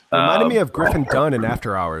meets. Reminded me of Griffin Dunn in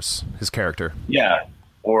After Hours, his character. Yeah.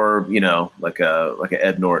 Or, like a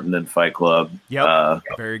Ed Norton in Fight Club. Yep.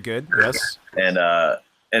 Very good. Yes.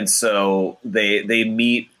 And so they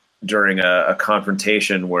meet during a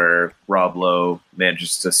confrontation where Rob Lowe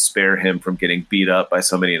manages to spare him from getting beat up by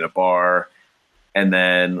somebody in a bar. And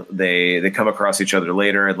then they come across each other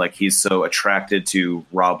later, and like he's so attracted to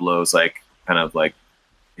Rob Lowe's like kind of like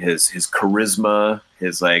his charisma,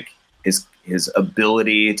 his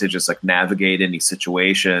ability to just like navigate any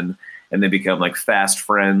situation, and they become like fast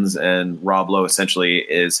friends. And Rob Lowe essentially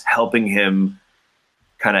is helping him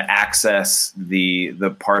kind of access the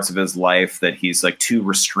parts of his life that he's like too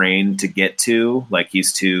restrained to get to. Like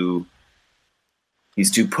he's too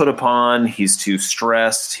put upon, he's too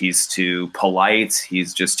stressed, he's too polite,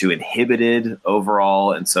 he's just too inhibited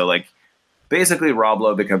overall. And so like basically Rob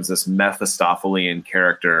Lowe becomes this Mephistophelian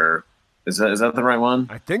character. Is that the right one?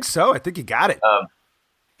 I think so. I think you got it.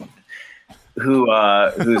 Who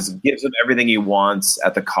gives him everything he wants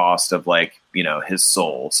at the cost of like, his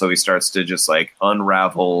soul. So he starts to just like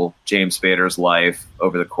unravel James Spader's life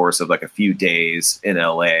over the course of like a few days in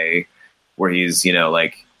LA, where he's,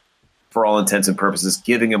 like for all intents and purposes,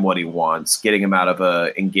 giving him what he wants, getting him out of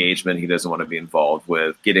a engagement he doesn't want to be involved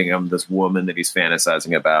with, getting him this woman that he's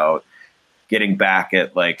fantasizing about, getting back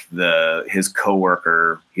at like his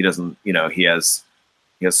coworker he doesn't, he has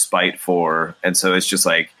spite for. And so it's just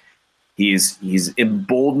like, he's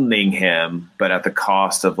emboldening him, but at the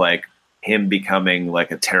cost of like him becoming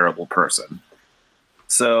like a terrible person.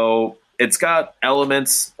 So it's got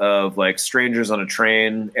elements of like Strangers on a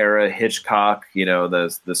Train era Hitchcock,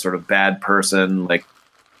 the sort of bad person, like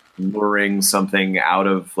luring something out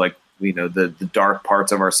of like, the dark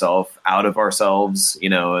parts of ourselves out of ourselves,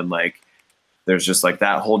 and like, there's just like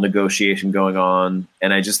that whole negotiation going on.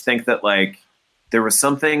 And I just think that like, there was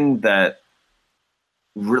something that,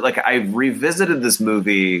 like I revisited this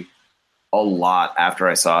movie a lot after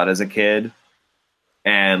I saw it as a kid,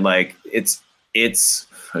 and like it's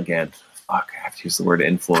again, I have to use the word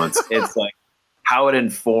influence. It's like how it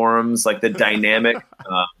informs like the dynamic,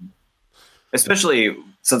 especially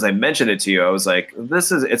since I mentioned it to you. I was like,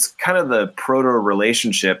 it's kind of the proto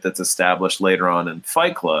relationship that's established later on in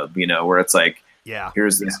Fight Club, where it's like,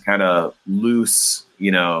 here's this kind of loose,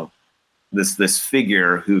 this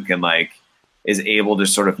figure who can like is able to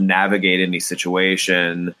sort of navigate any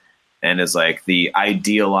situation and is like the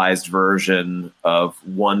idealized version of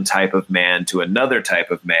one type of man to another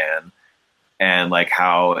type of man. And like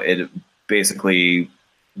how it basically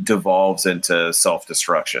devolves into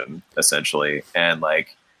self-destruction essentially. And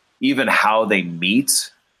like even how they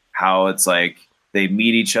meet, how it's like they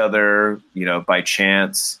meet each other, by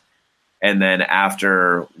chance. And then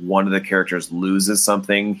after one of the characters loses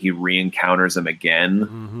something, he re-encounters him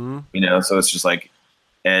again. You know, so it's just like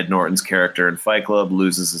Ed Norton's character in Fight Club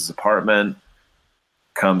loses his apartment,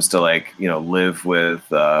 comes to like, you know, live with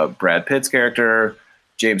Brad Pitt's character.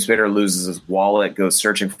 James Spader loses his wallet, goes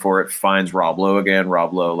searching for it, finds Rob Lowe again.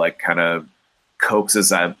 Rob Lowe like kind of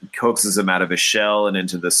coaxes him out of his shell and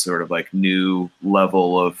into this sort of like new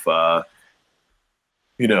level of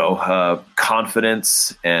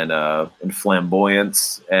confidence and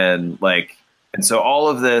flamboyance, and so all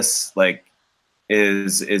of this like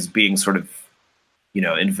is being sort of, you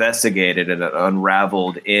know, investigated and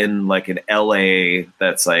unraveled in like an LA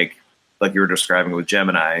that's like you were describing with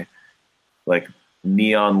Gemini, like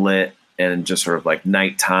neon lit and just sort of like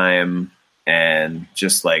nighttime, and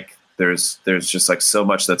just like there's just like so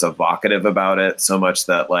much that's evocative about it, so much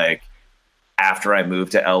that like after I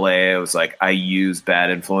moved to LA, it was like I use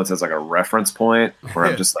Bad Influence as like a reference point where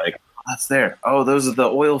I'm just like, oh, that's there. Oh, those are the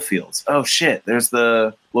oil fields. Oh shit, there's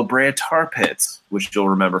the La Brea tar pits, which you'll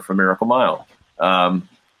remember from Miracle Mile. Nope.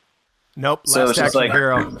 So Last Action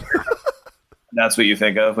Hero. That's what you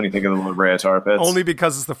think of when you think of the La Brea tar pits? Only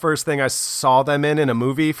because it's the first thing I saw them in a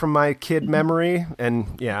movie from my kid memory. And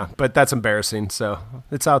yeah, but that's embarrassing. So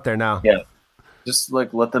it's out there now. Yeah. Just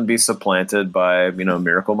like let them be supplanted by, you know,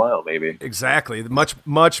 Miracle Mile, maybe. Exactly. Much,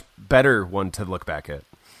 much better one to look back at.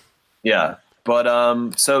 Yeah. But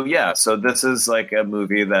so this is like a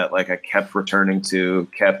movie that like I kept returning to,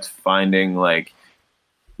 kept finding like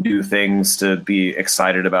new things to be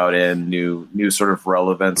excited about in, new sort of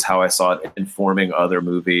relevance, how I saw it informing other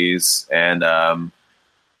movies. And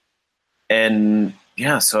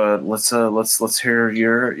yeah, so let's hear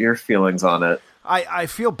your feelings on it. I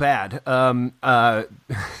feel bad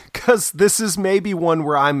because this is maybe one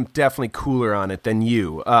where I'm definitely cooler on it than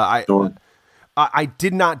you. I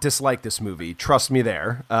did not dislike this movie. Trust me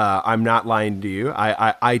there. I'm not lying to you.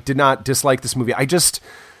 I did not dislike this movie. I guess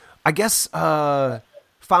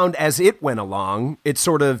found as it went along, it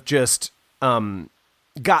sort of just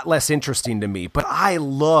got less interesting to me. But I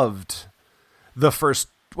loved the first.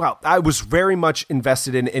 Well, I was very much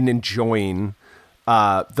invested in enjoying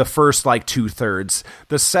the first like 2/3.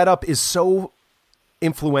 The setup is so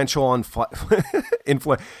influential on it's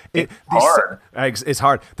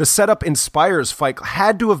hard. The setup inspires Fight.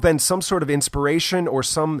 Had to have been some sort of inspiration or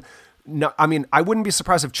some. No, I mean, I wouldn't be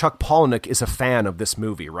surprised if Chuck Palahniuk is a fan of this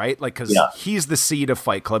movie, right? Like, because he's the seed of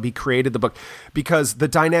Fight Club. He created the book because the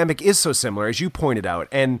dynamic is so similar, as you pointed out.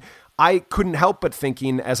 And I couldn't help but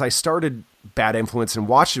thinking as I started Bad Influence and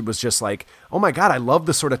watched it was just like, oh my God, I love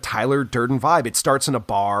the sort of Tyler Durden vibe. It starts in a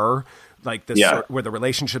bar, like this where the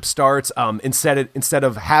relationship starts. Instead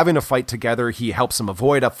of having a fight together, he helps him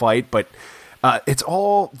avoid a fight, but it's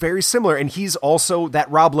all very similar. And he's also that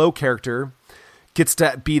Rob Lowe character gets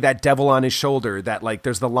to be that devil on his shoulder that like,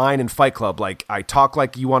 there's the line in Fight Club, like I talk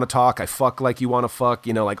like you want to talk, I fuck like you want to fuck,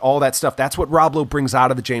 you know, like all that stuff. That's what Rob Lowe brings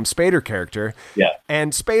out of the James Spader character. Yeah.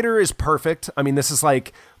 And Spader is perfect. I mean, this is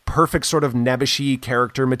like perfect sort of nebbishy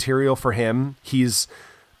character material for him. He's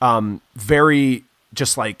very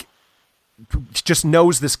just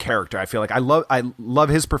knows this character. I feel like I love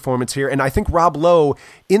his performance here. And I think Rob Lowe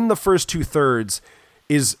in the first 2/3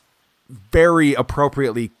 is very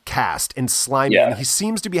appropriately cast and slimy. Yeah. And he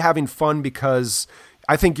seems to be having fun because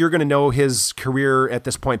I think you're going to know his career at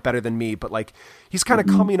this point better than me, but like he's kind of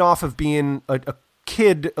coming off of being a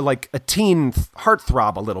kid, like a teen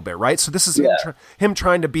heartthrob a little bit, right? So this is him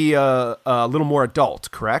trying to be a little more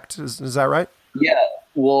adult, correct? Is that right? Yeah.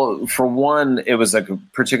 Well, for one, it was like a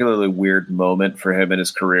particularly weird moment for him in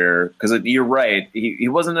his career because you're right. He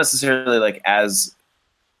wasn't necessarily like as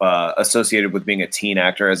associated with being a teen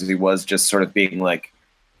actor as he was just sort of being like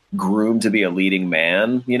groomed to be a leading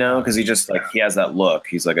man, you know, because he just like he has that look.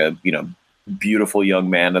 He's like a, you know, beautiful young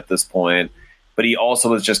man at this point, but he also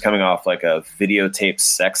was just coming off like a videotape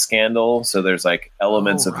sex scandal. So there's like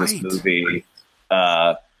elements of this movie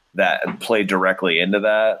that play directly into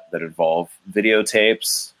that involve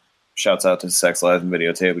videotapes. Shouts out to Sex Lives and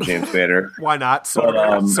Videotape with James Spader. Why not?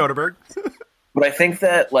 Soderbergh. But I think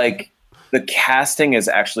that like the casting is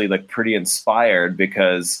actually like pretty inspired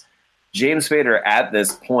because James Spader at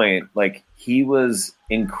this point, like he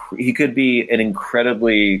could be an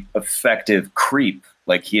incredibly effective creep.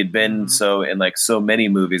 Like he had been so in like so many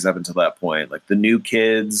movies up until that point, like The New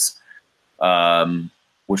Kids,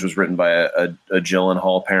 which was written by a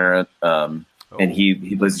Gyllenhaal parent. And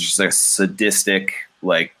he was just like a sadistic,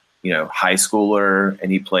 like, you know, high schooler. And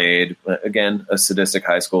he played again, a sadistic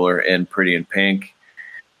high schooler in Pretty in Pink.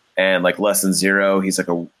 And like Lesson Zero, he's like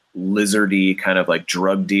lizardy kind of like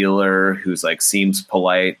drug dealer who's like seems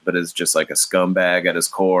polite but is just like a scumbag at his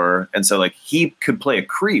core. And so like he could play a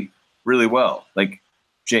creep really well. Like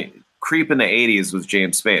creep in the 80s was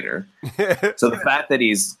James Spader. So the fact that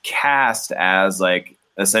he's cast as like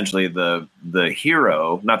essentially the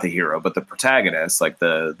hero, not the hero, but the protagonist, like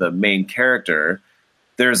the main character,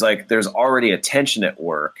 there's already a tension at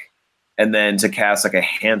work. And then to cast like a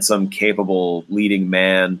handsome, capable leading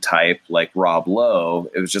man type like Rob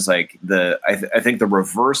Lowe, it was just like I think the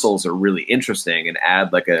reversals are really interesting and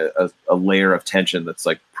add like a layer of tension that's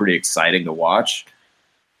like pretty exciting to watch.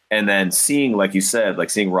 And then seeing, like you said, like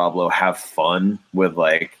seeing Rob Lowe have fun with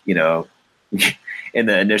like, you know, in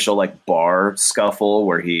the initial like bar scuffle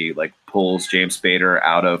where he like pulls James Spader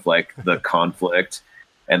out of like the conflict.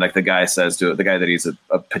 And like the guy says to it, the guy that he's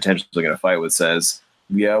potentially going to fight with says,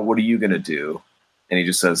 yeah, what are you going to do? And he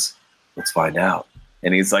just says, let's find out.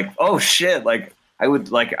 And he's like, oh shit. Like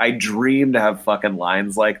I dream to have fucking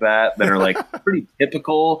lines like that are like pretty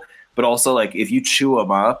typical, but also like if you chew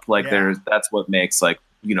them up, like that's what makes like,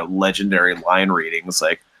 you know, legendary line readings.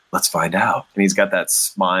 Like, let's find out. And he's got that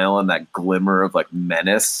smile and that glimmer of like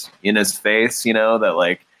menace in his face, you know, that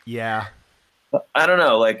like, yeah, I don't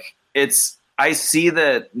know. Like I see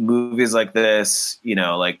that movies like this, you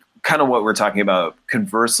know, like kind of what we're talking about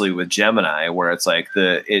conversely with Gemini, where it's like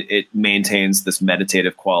it maintains this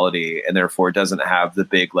meditative quality and therefore it doesn't have the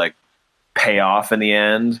big like payoff in the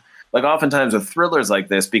end. Like oftentimes with thrillers like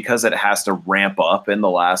this, because it has to ramp up in the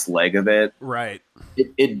last leg of it, right?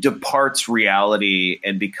 It departs reality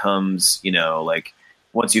and becomes, you know, like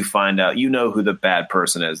once you find out, you know who the bad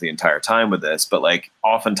person is the entire time with this. But like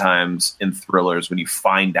oftentimes in thrillers, when you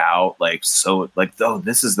find out like, so like, oh,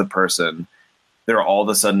 this is the person, they're all of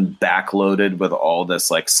a sudden backloaded with all this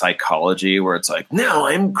like psychology where it's like, now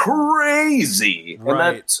I'm crazy. Right. And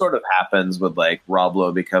that sort of happens with like Rob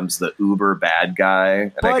Lowe becomes the uber bad guy.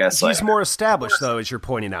 And but I guess he's like, more established though, as you're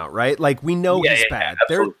pointing out, right? Like we know he's bad.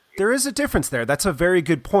 There is a difference there. That's a very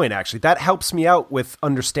good point, actually. That helps me out with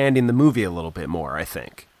understanding the movie a little bit more, I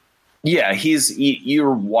think. Yeah,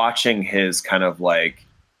 you're watching his kind of like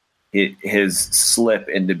his slip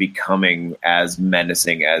into becoming as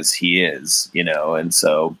menacing as he is, you know, and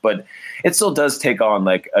so, but it still does take on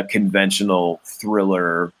like a conventional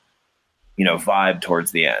thriller, you know, vibe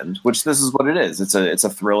towards the end, which this is what it is. It's a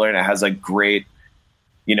thriller and it has like great,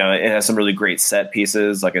 you know, it has some really great set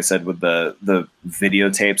pieces. Like I said, with the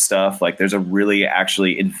videotape stuff, like there's a really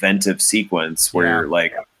actually inventive sequence where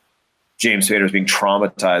like James Spader is being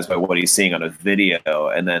traumatized by what he's seeing on a video.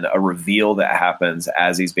 And then a reveal that happens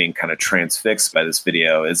as he's being kind of transfixed by this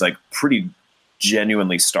video is like pretty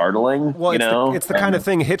genuinely startling. Well, it's the kind of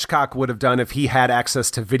thing Hitchcock would have done if he had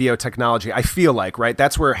access to video technology. I feel like, right?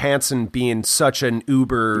 That's where Hansen, being such an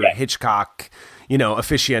uber Hitchcock, you know,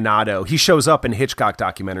 aficionado, he shows up in Hitchcock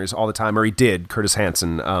documentaries all the time, or he did, Curtis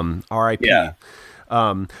Hanson, R.I.P. Yeah.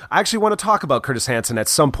 I actually want to talk about Curtis Hanson at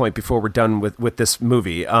some point before we're done with this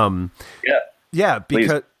movie.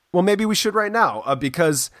 Because well, maybe we should right now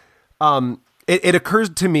because it occurs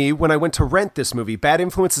to me when I went to rent this movie. Bad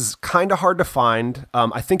Influence is kind of hard to find.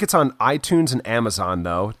 I think it's on iTunes and Amazon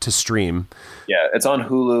though to stream. Yeah, it's on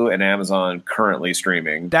Hulu and Amazon currently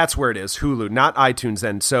streaming. That's where it is, Hulu, not iTunes.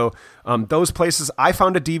 Then so those places. I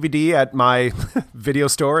found a DVD at my video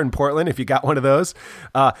store in Portland. If you got one of those,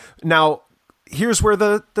 now. Here's where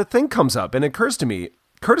the thing comes up, and it occurs to me,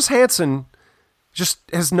 Curtis Hanson just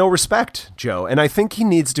has no respect, Joe, and I think he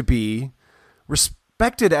needs to be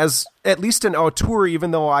respected as at least an auteur,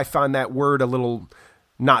 even though I find that word a little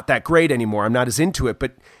not that great anymore. I'm not as into it,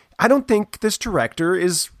 but I don't think this director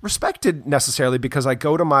is respected necessarily because I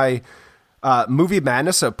go to my Movie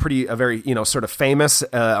Madness, a very, you know, sort of famous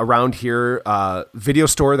around here video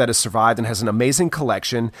store that has survived and has an amazing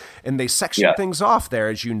collection, and they section things off there,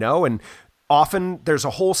 as you know, and often there's a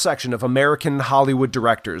whole section of American Hollywood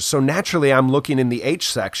directors. So naturally I'm looking in the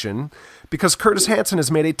H section because Curtis Hanson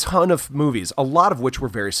has made a ton of movies, a lot of which were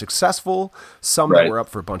very successful, some that were up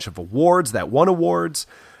for a bunch of awards, that won awards,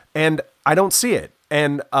 and I don't see it.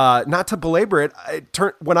 And not to belabor it,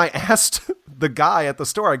 when I asked the guy at the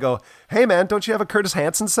store, I go, hey man, don't you have a Curtis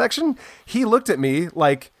Hanson section? He looked at me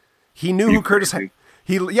like he knew who Curtis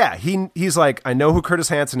he's like, I know who Curtis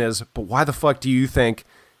Hanson is, but why the fuck do you think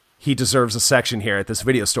he deserves a section here at this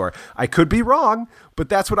video store? I could be wrong, but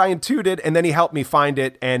that's what I intuited. And then he helped me find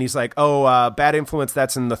it. And he's like, Bad Influence,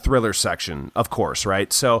 that's in the thriller section, of course,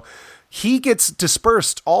 right? So he gets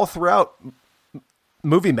dispersed all throughout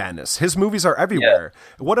movie madness. His movies are everywhere.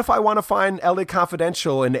 Yeah. What if I want to find LA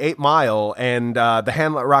Confidential and 8 Mile and The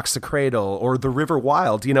Hand That Rocks the Cradle or The River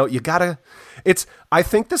Wild? You know, you gotta. I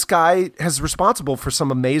think this guy is responsible for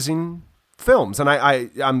some amazing films, and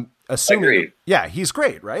I'm assuming. I agree. Yeah, he's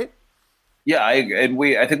great, right? Yeah,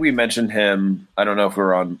 I think we mentioned him. I don't know if we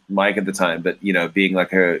were on mic at the time, but you know, being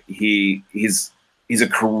like he's a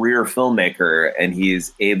career filmmaker, and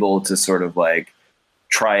he's able to sort of like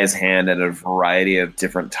try his hand at a variety of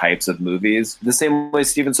different types of movies, the same way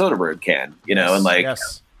Steven Soderbergh can, you know, and like,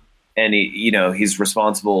 and he, you know, he's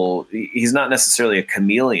responsible. He's not necessarily a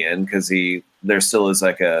chameleon because there still is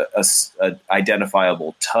like a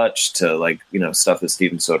identifiable touch to like, you know, stuff that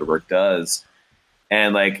Steven Soderbergh does.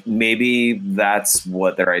 And like, maybe that's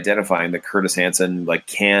what they're identifying, that Curtis Hanson like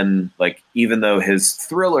can, like, even though his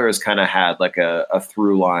thrillers kind of had like a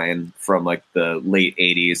through line from like the late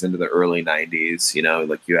 80s into the early 90s, you know,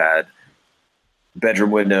 like you had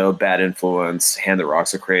Bedroom Window, Bad Influence, Hand That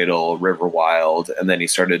Rocks the Cradle, River Wild. And then he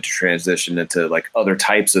started to transition into like other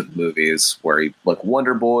types of movies where he like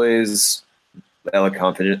Wonder Boys, LA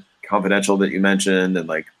Confidential that you mentioned, and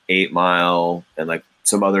like 8 Mile and like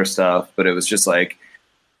some other stuff. But it was just like,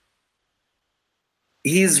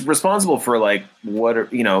 he's responsible for like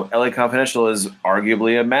what, you know, LA Confidential is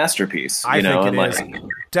arguably a masterpiece. I think it is. Like,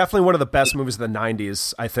 definitely one of the best movies of the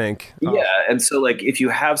 90s, I think. Yeah. And so like, if you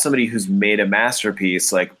have somebody who's made a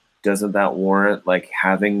masterpiece, like, doesn't that warrant like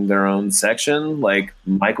having their own section? Like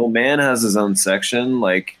Michael Mann has his own section,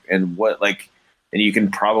 like, and you can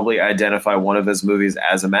probably identify one of his movies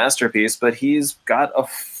as a masterpiece, but he's got a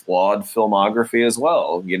flawed filmography as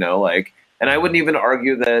well, you know, like, and I wouldn't even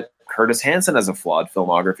argue that Curtis Hanson has a flawed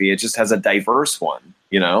filmography. It just has a diverse one,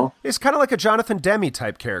 you know? It's kind of like a Jonathan Demme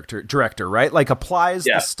type director, right? Like applies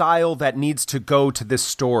the style that needs to go to this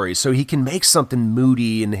story so he can make something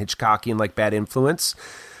moody and Hitchcockian like Bad Influence.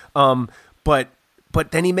 But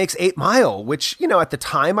then he makes 8 Mile, which, you know, at the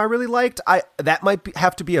time I really liked. That might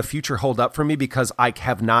have to be a future hold up for me because I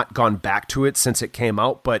have not gone back to it since it came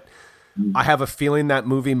out, but I have a feeling that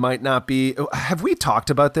movie might not be. Have we talked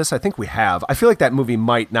about this? I think we have. I feel like that movie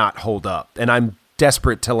might not hold up, and I'm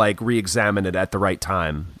desperate to like re-examine it at the right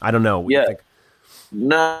time. I don't know. What do you think?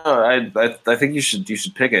 No, I think you should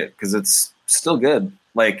pick it because it's still good.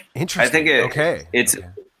 Like, interesting. I think it's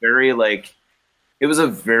very like, it was a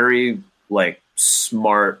very like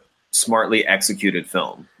smartly executed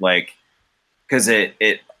film. Like, because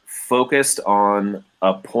it focused on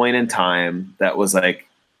a point in time that was like.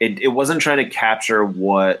 It wasn't trying to capture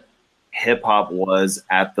what hip hop was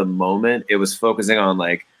at the moment. It was focusing on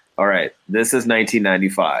like, all right, this is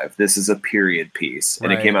 1995. This is a period piece.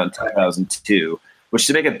 And it came out in 2002, which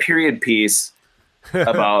to make a period piece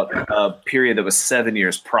about a period that was 7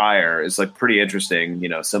 years prior is like pretty interesting, you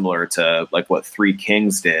know, similar to like what Three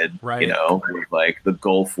Kings did, you know, with like the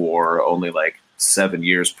Gulf War only like 7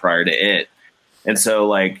 years prior to it. And so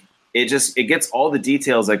like, it gets all the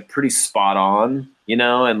details like pretty spot on, you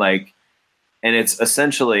know, and it's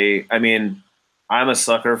essentially, I mean, I'm a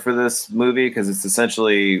sucker for this movie because it's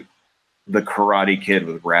essentially the Karate Kid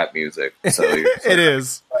with rap music. So it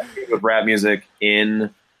is with rap music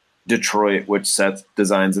in Detroit, which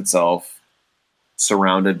designs itself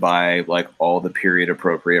surrounded by like all the period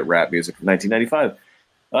appropriate rap music from 1995.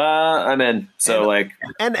 I'm in. So and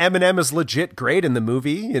Eminem is legit great in the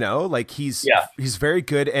movie, you know, like he's very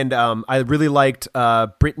good. And I really liked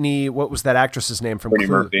Brittany. What was that actress's name from Brittany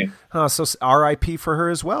Clue? Murphy. So R.I.P. for her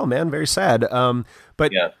as well, man. Very sad.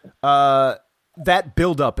 But that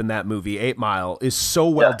build up in that movie, 8 Mile, is so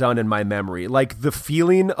well done in my memory. Like the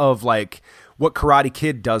feeling of like what Karate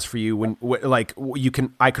Kid does for you when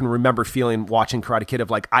I can remember feeling watching Karate Kid of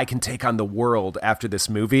like, I can take on the world after this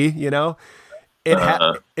movie, you know?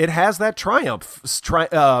 It has that triumph,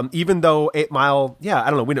 even though 8 Mile, I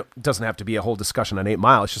don't know, it doesn't have to be a whole discussion on 8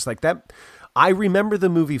 Mile. It's just like that. I remember the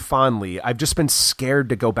movie fondly. I've just been scared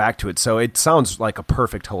to go back to it. So it sounds like a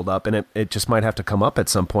perfect hold up, and it just might have to come up at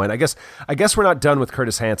some point. I guess we're not done with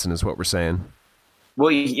Curtis Hanson is what we're saying. Well,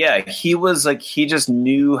 yeah, he was like, he just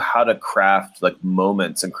knew how to craft like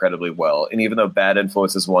moments incredibly well. And even though Bad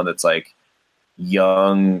Influence is one that's like,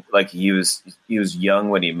 young, like he was young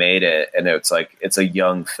when he made it, and it's like it's a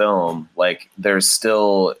young film, like there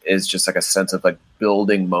still is just like a sense of like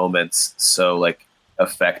building moments so like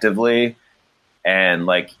effectively, and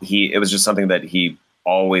like it was just something that he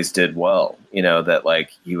always did well, you know, that like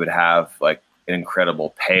he would have like an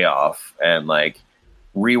incredible payoff. And like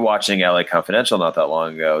rewatching LA Confidential not that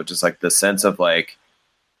long ago, just like the sense of like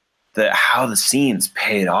how the scenes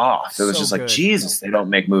paid off. It was just like, Jesus, they don't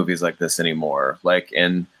make movies like this anymore. Like,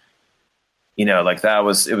 and you know, like it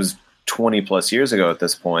was 20 plus years ago at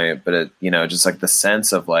this point, but it, just like the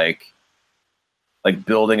sense of like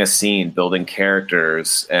building a scene, building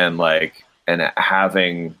characters, and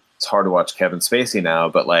having, it's hard to watch Kevin Spacey now,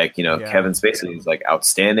 but Kevin Spacey is like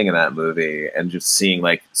outstanding in that movie, and just seeing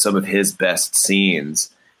like some of his best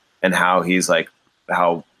scenes and how he's like,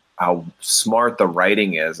 how smart the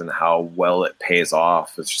writing is and how well it pays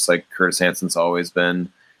off. It's just like Curtis Hansen's always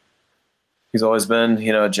been,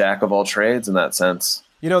 a jack of all trades in that sense.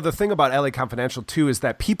 The thing about LA Confidential too is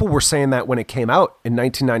that people were saying that when it came out in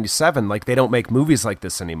 1997, like they don't make movies like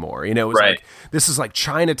this anymore. It was like, this is like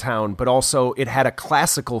Chinatown, but also it had a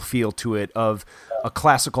classical feel to it of a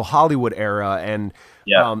classical Hollywood era. And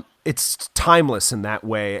it's timeless in that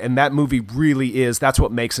way. And that movie really is, that's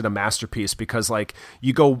what makes it a masterpiece, because like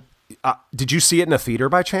you go, did you see it in a theater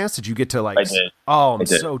by chance? Did you get to like, I did. Oh, I'm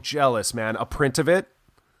so jealous, man. A print of it?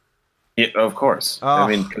 Yeah, of course. I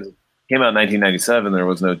mean, because it came out in 1997, there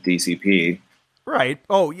was no DCP. Right.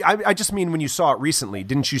 Oh, I just mean when you saw it recently.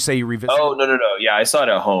 Didn't you say you revisited? Oh, no. Yeah, I saw it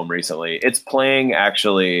at home recently. It's playing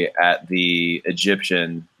actually at the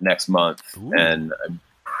Egyptian next month. Ooh. And I'm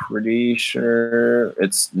pretty sure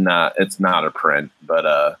it's not a print,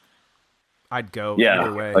 but I'd go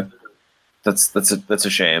either way. That's a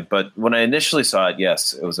shame. But when I initially saw it,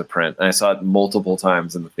 yes, it was a print. And I saw it multiple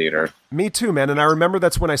times in the theater. Me too, man. And I remember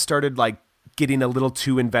that's when I started like getting a little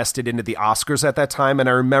too invested into the Oscars at that time. And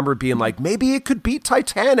I remember being like, maybe it could beat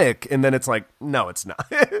Titanic. And then it's like, no, it's not.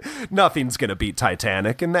 Nothing's going to beat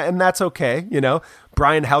Titanic. And that's okay.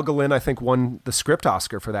 Brian Helgeland, I think, won the script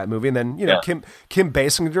Oscar for that movie. And then, Kim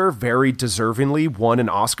Basinger very deservingly won an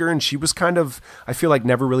Oscar. And she was kind of, I feel like,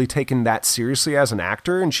 never really taken that seriously as an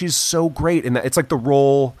actor. And she's so great. And it's like the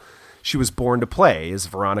role she was born to play is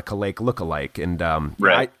Veronica Lake lookalike. And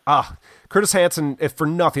Curtis Hanson, if for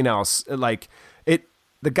nothing else, like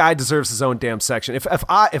the guy deserves his own damn section.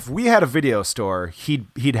 If we had a video store,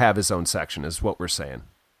 he'd have his own section, is what we're saying.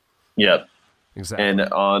 Yep. Exactly. And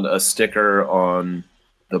on a sticker on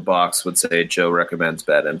the box would say Joe recommends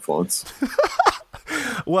Bad Influence.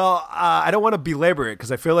 Well, I don't want to belabor it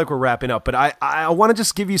because I feel like we're wrapping up, but I want to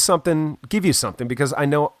just give you something because I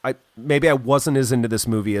know maybe I wasn't as into this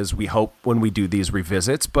movie as we hope when we do these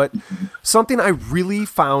revisits, but something I really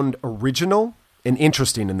found original and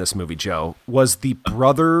interesting in this movie, Joe, was the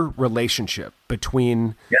brother relationship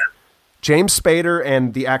between James Spader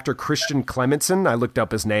and the actor Christian Clementson. I looked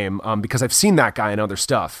up his name because I've seen that guy in other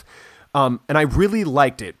stuff. And I really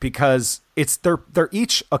liked it because they're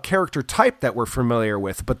each a character type that we're familiar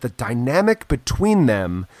with, but the dynamic between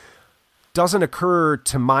them doesn't occur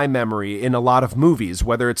to my memory in a lot of movies,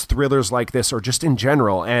 whether it's thrillers like this or just in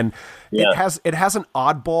general. And it has an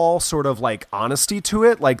oddball sort of like honesty to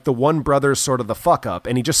it. Like the one brother's sort of the fuck up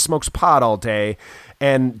and he just smokes pot all day.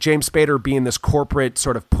 And James Spader, being this corporate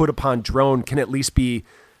sort of put upon drone, can at least be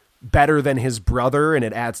better than his brother, and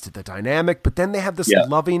it adds to the dynamic. But then they have this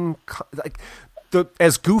loving, like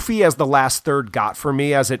as goofy as the last third got for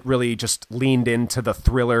me, as it really just leaned into the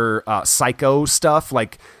thriller psycho stuff,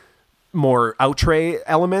 like more outre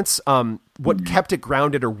elements. What kept it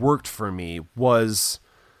grounded or worked for me was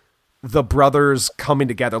the brothers coming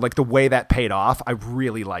together, like the way that paid off. I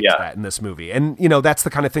really liked that in this movie. And, that's the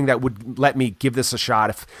kind of thing that would let me give this a shot.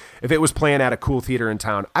 If it was playing at a cool theater in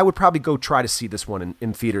town, I would probably go try to see this one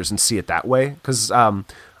in theaters and see it that way. Because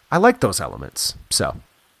I like those elements. So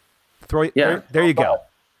there you go.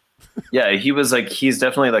 Yeah, he's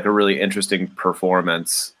definitely like a really interesting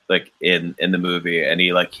performance like in the movie. And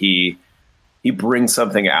he brings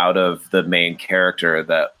something out of the main character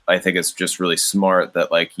that I think is just really smart,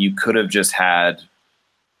 that like you could have just had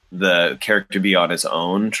the character be on his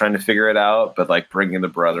own trying to figure it out, but like bringing the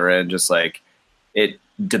brother in, just like it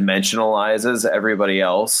dimensionalizes everybody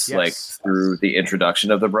else like through the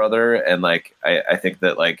introduction of the brother. And like, I think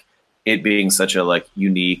that like it being such a like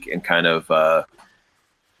unique and kind of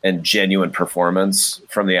and genuine performance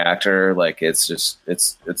from the actor, like it's just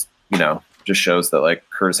shows that like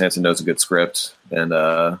Curtis Hanson knows a good script, and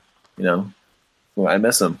I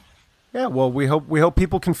miss him. Yeah, well, we hope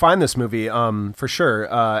people can find this movie for sure,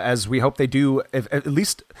 as we hope they do. At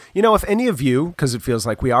least, if any of you, because it feels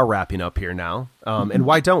like we are wrapping up here now, and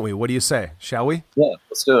why don't we? What do you say? Shall we? Yeah,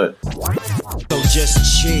 let's do it. So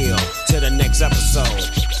just chill to the next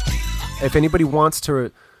episode. If anybody wants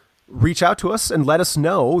to reach out to us and let us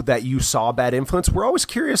know that you saw Bad Influence. We're always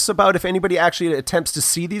curious about if anybody actually attempts to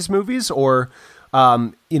see these movies, or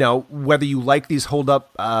whether you like these hold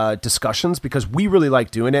up discussions, because we really like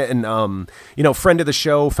doing it. And friend of the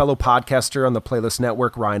show, fellow podcaster on the Playlist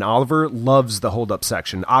Network, Ryan Oliver, loves the hold up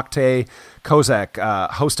section. Oktay Kozak,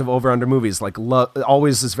 host of Over Under Movies,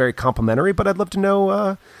 always is very complimentary. But I'd love to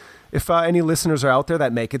know if any listeners are out there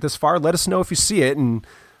that make it this far, let us know if you see it. And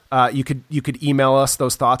you could email us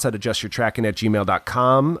those thoughts at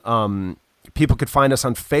adjustyourtracking@gmail.com. People could find us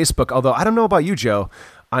on Facebook, although I don't know about you, Joe.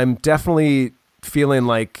 I'm definitely feeling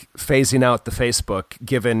like phasing out the Facebook,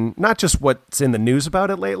 given not just what's in the news about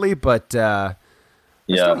it lately, but I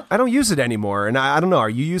don't use it anymore. And I don't know, are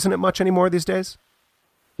you using it much anymore these days?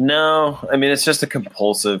 No, I mean, it's just a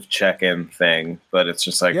compulsive check-in thing, but it's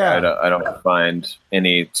just like, I don't find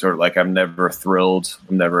any sort of, like, I'm never thrilled.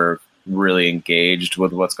 I'm never really engaged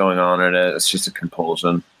with what's going on in it. It's just a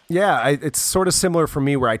compulsion. Yeah, it's sort of similar for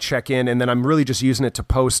me where I check in and then I'm really just using it to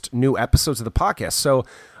post new episodes of the podcast. So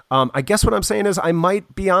I guess what I'm saying is I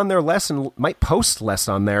might be on there less and might post less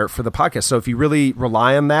on there for the podcast. So if you really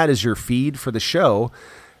rely on that as your feed for the show,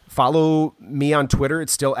 follow me on Twitter.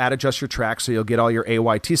 It's still at Adjust Your Track, so you'll get all your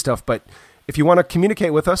AYT stuff. But if you want to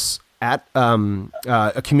communicate with us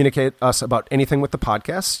communicate us about anything with the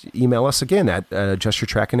podcast, email us again at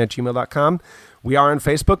adjustyourtracking@gmail.com. We are on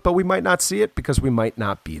Facebook, but we might not see it because we might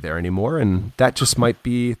not be there anymore, and that just might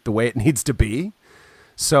be the way it needs to be.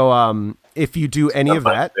 So if you do any of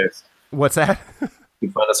that, what's that? You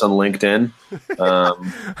find us on LinkedIn.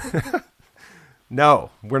 No,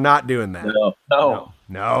 we're not doing that.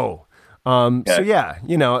 No. Okay. So yeah,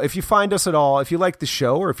 if you find us at all, if you like the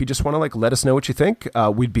show, or if you just want to let us know what you think,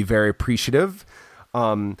 we'd be very appreciative.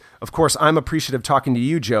 Of course, I'm appreciative talking to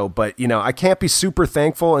you, Joe, but I can't be super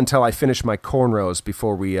thankful until I finish my cornrows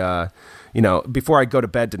before we, before I go to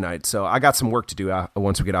bed tonight. So I got some work to do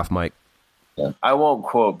once we get off mic. I won't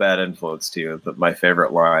quote Bad Influence to you, but my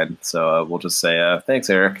favorite line. So we'll just say, thanks,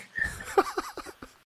 Eric.